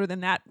way older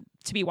than that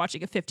to be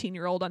watching a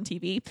 15-year-old on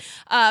TV.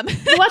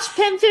 You watched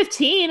Pen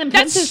 15, and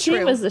Pen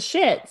 15 was the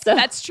shit. So.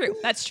 That's true.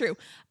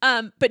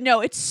 But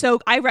no,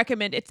 I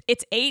recommend it.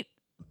 It's 8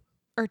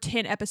 or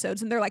 10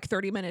 episodes, and they're like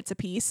 30 minutes a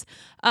piece.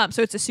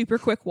 So it's a super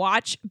quick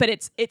watch, but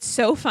it's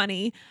so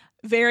funny,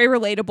 very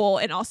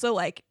relatable, and also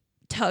like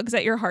tugs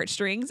at your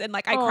heartstrings. And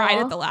like I cried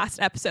at the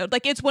last episode.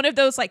 Like it's one of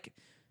those like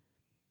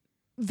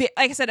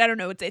I said, I don't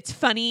know, it's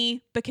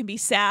funny but can be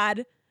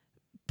sad,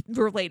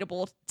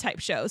 relatable type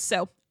shows.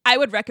 So I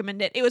would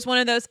recommend it. It was one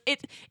of those.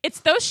 It's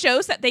those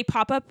shows that they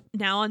pop up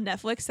now on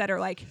Netflix that are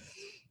like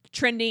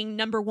trending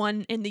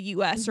 #1 in the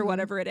US or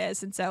whatever it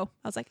is. And so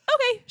I was like,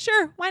 okay,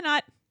 sure, why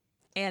not?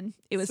 And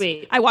it was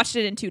sweet. I watched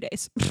it in 2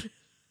 days.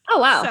 Oh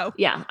wow. So,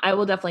 yeah, I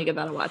will definitely give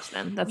that a watch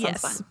then. That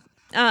sounds fun.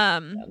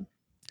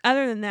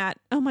 Other than that,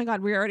 oh my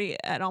God, we're already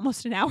at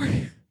almost an hour.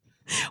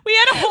 We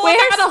had a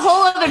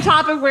whole other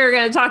topic we were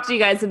going to talk to you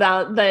guys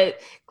about,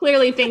 but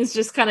clearly things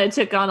just kind of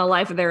took on a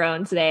life of their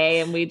own today,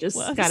 and we just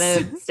kind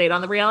of stayed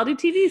on the reality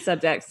TV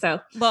subject.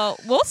 So, well,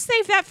 we'll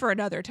save that for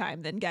another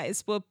time then,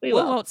 guys. We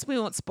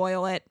won't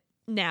spoil it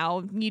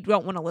now. You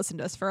don't want to listen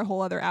to us for a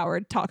whole other hour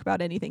and talk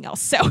about anything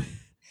else. So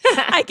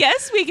I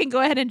guess we can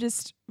go ahead and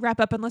just wrap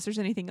up unless there's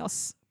anything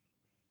else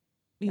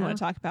you want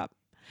to talk about.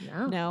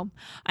 No.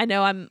 I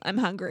know I'm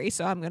hungry,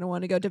 so I'm going to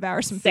want to go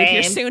devour some food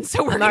here soon.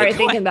 So I'm already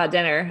thinking about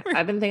dinner.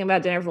 I've been thinking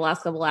about dinner for the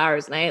last couple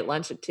hours, and I ate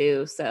lunch at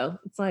 2, so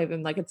it's not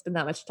even like it's been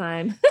that much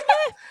time.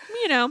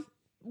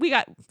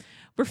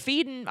 We're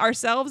feeding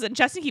ourselves, and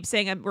Justin keeps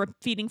saying we're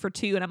feeding for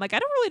 2, and I'm like, I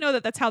don't really know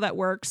that's how that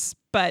works,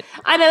 but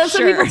I know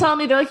some people tell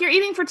me, they're like, you're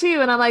eating for 2,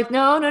 and I'm like,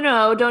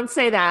 no, don't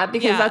say that,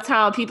 because that's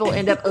how people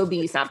end up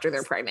obese after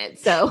they're pregnant.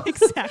 So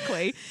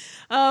exactly.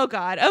 Oh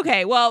God.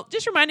 Okay. Well,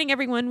 just reminding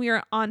everyone, we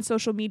are on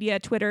social media,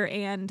 Twitter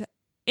and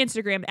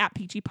Instagram at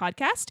PG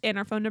Podcast, and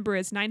our phone number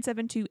is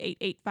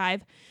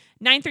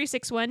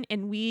 972-885-9361,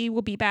 and we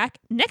will be back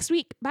next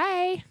week.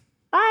 Bye.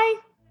 Bye.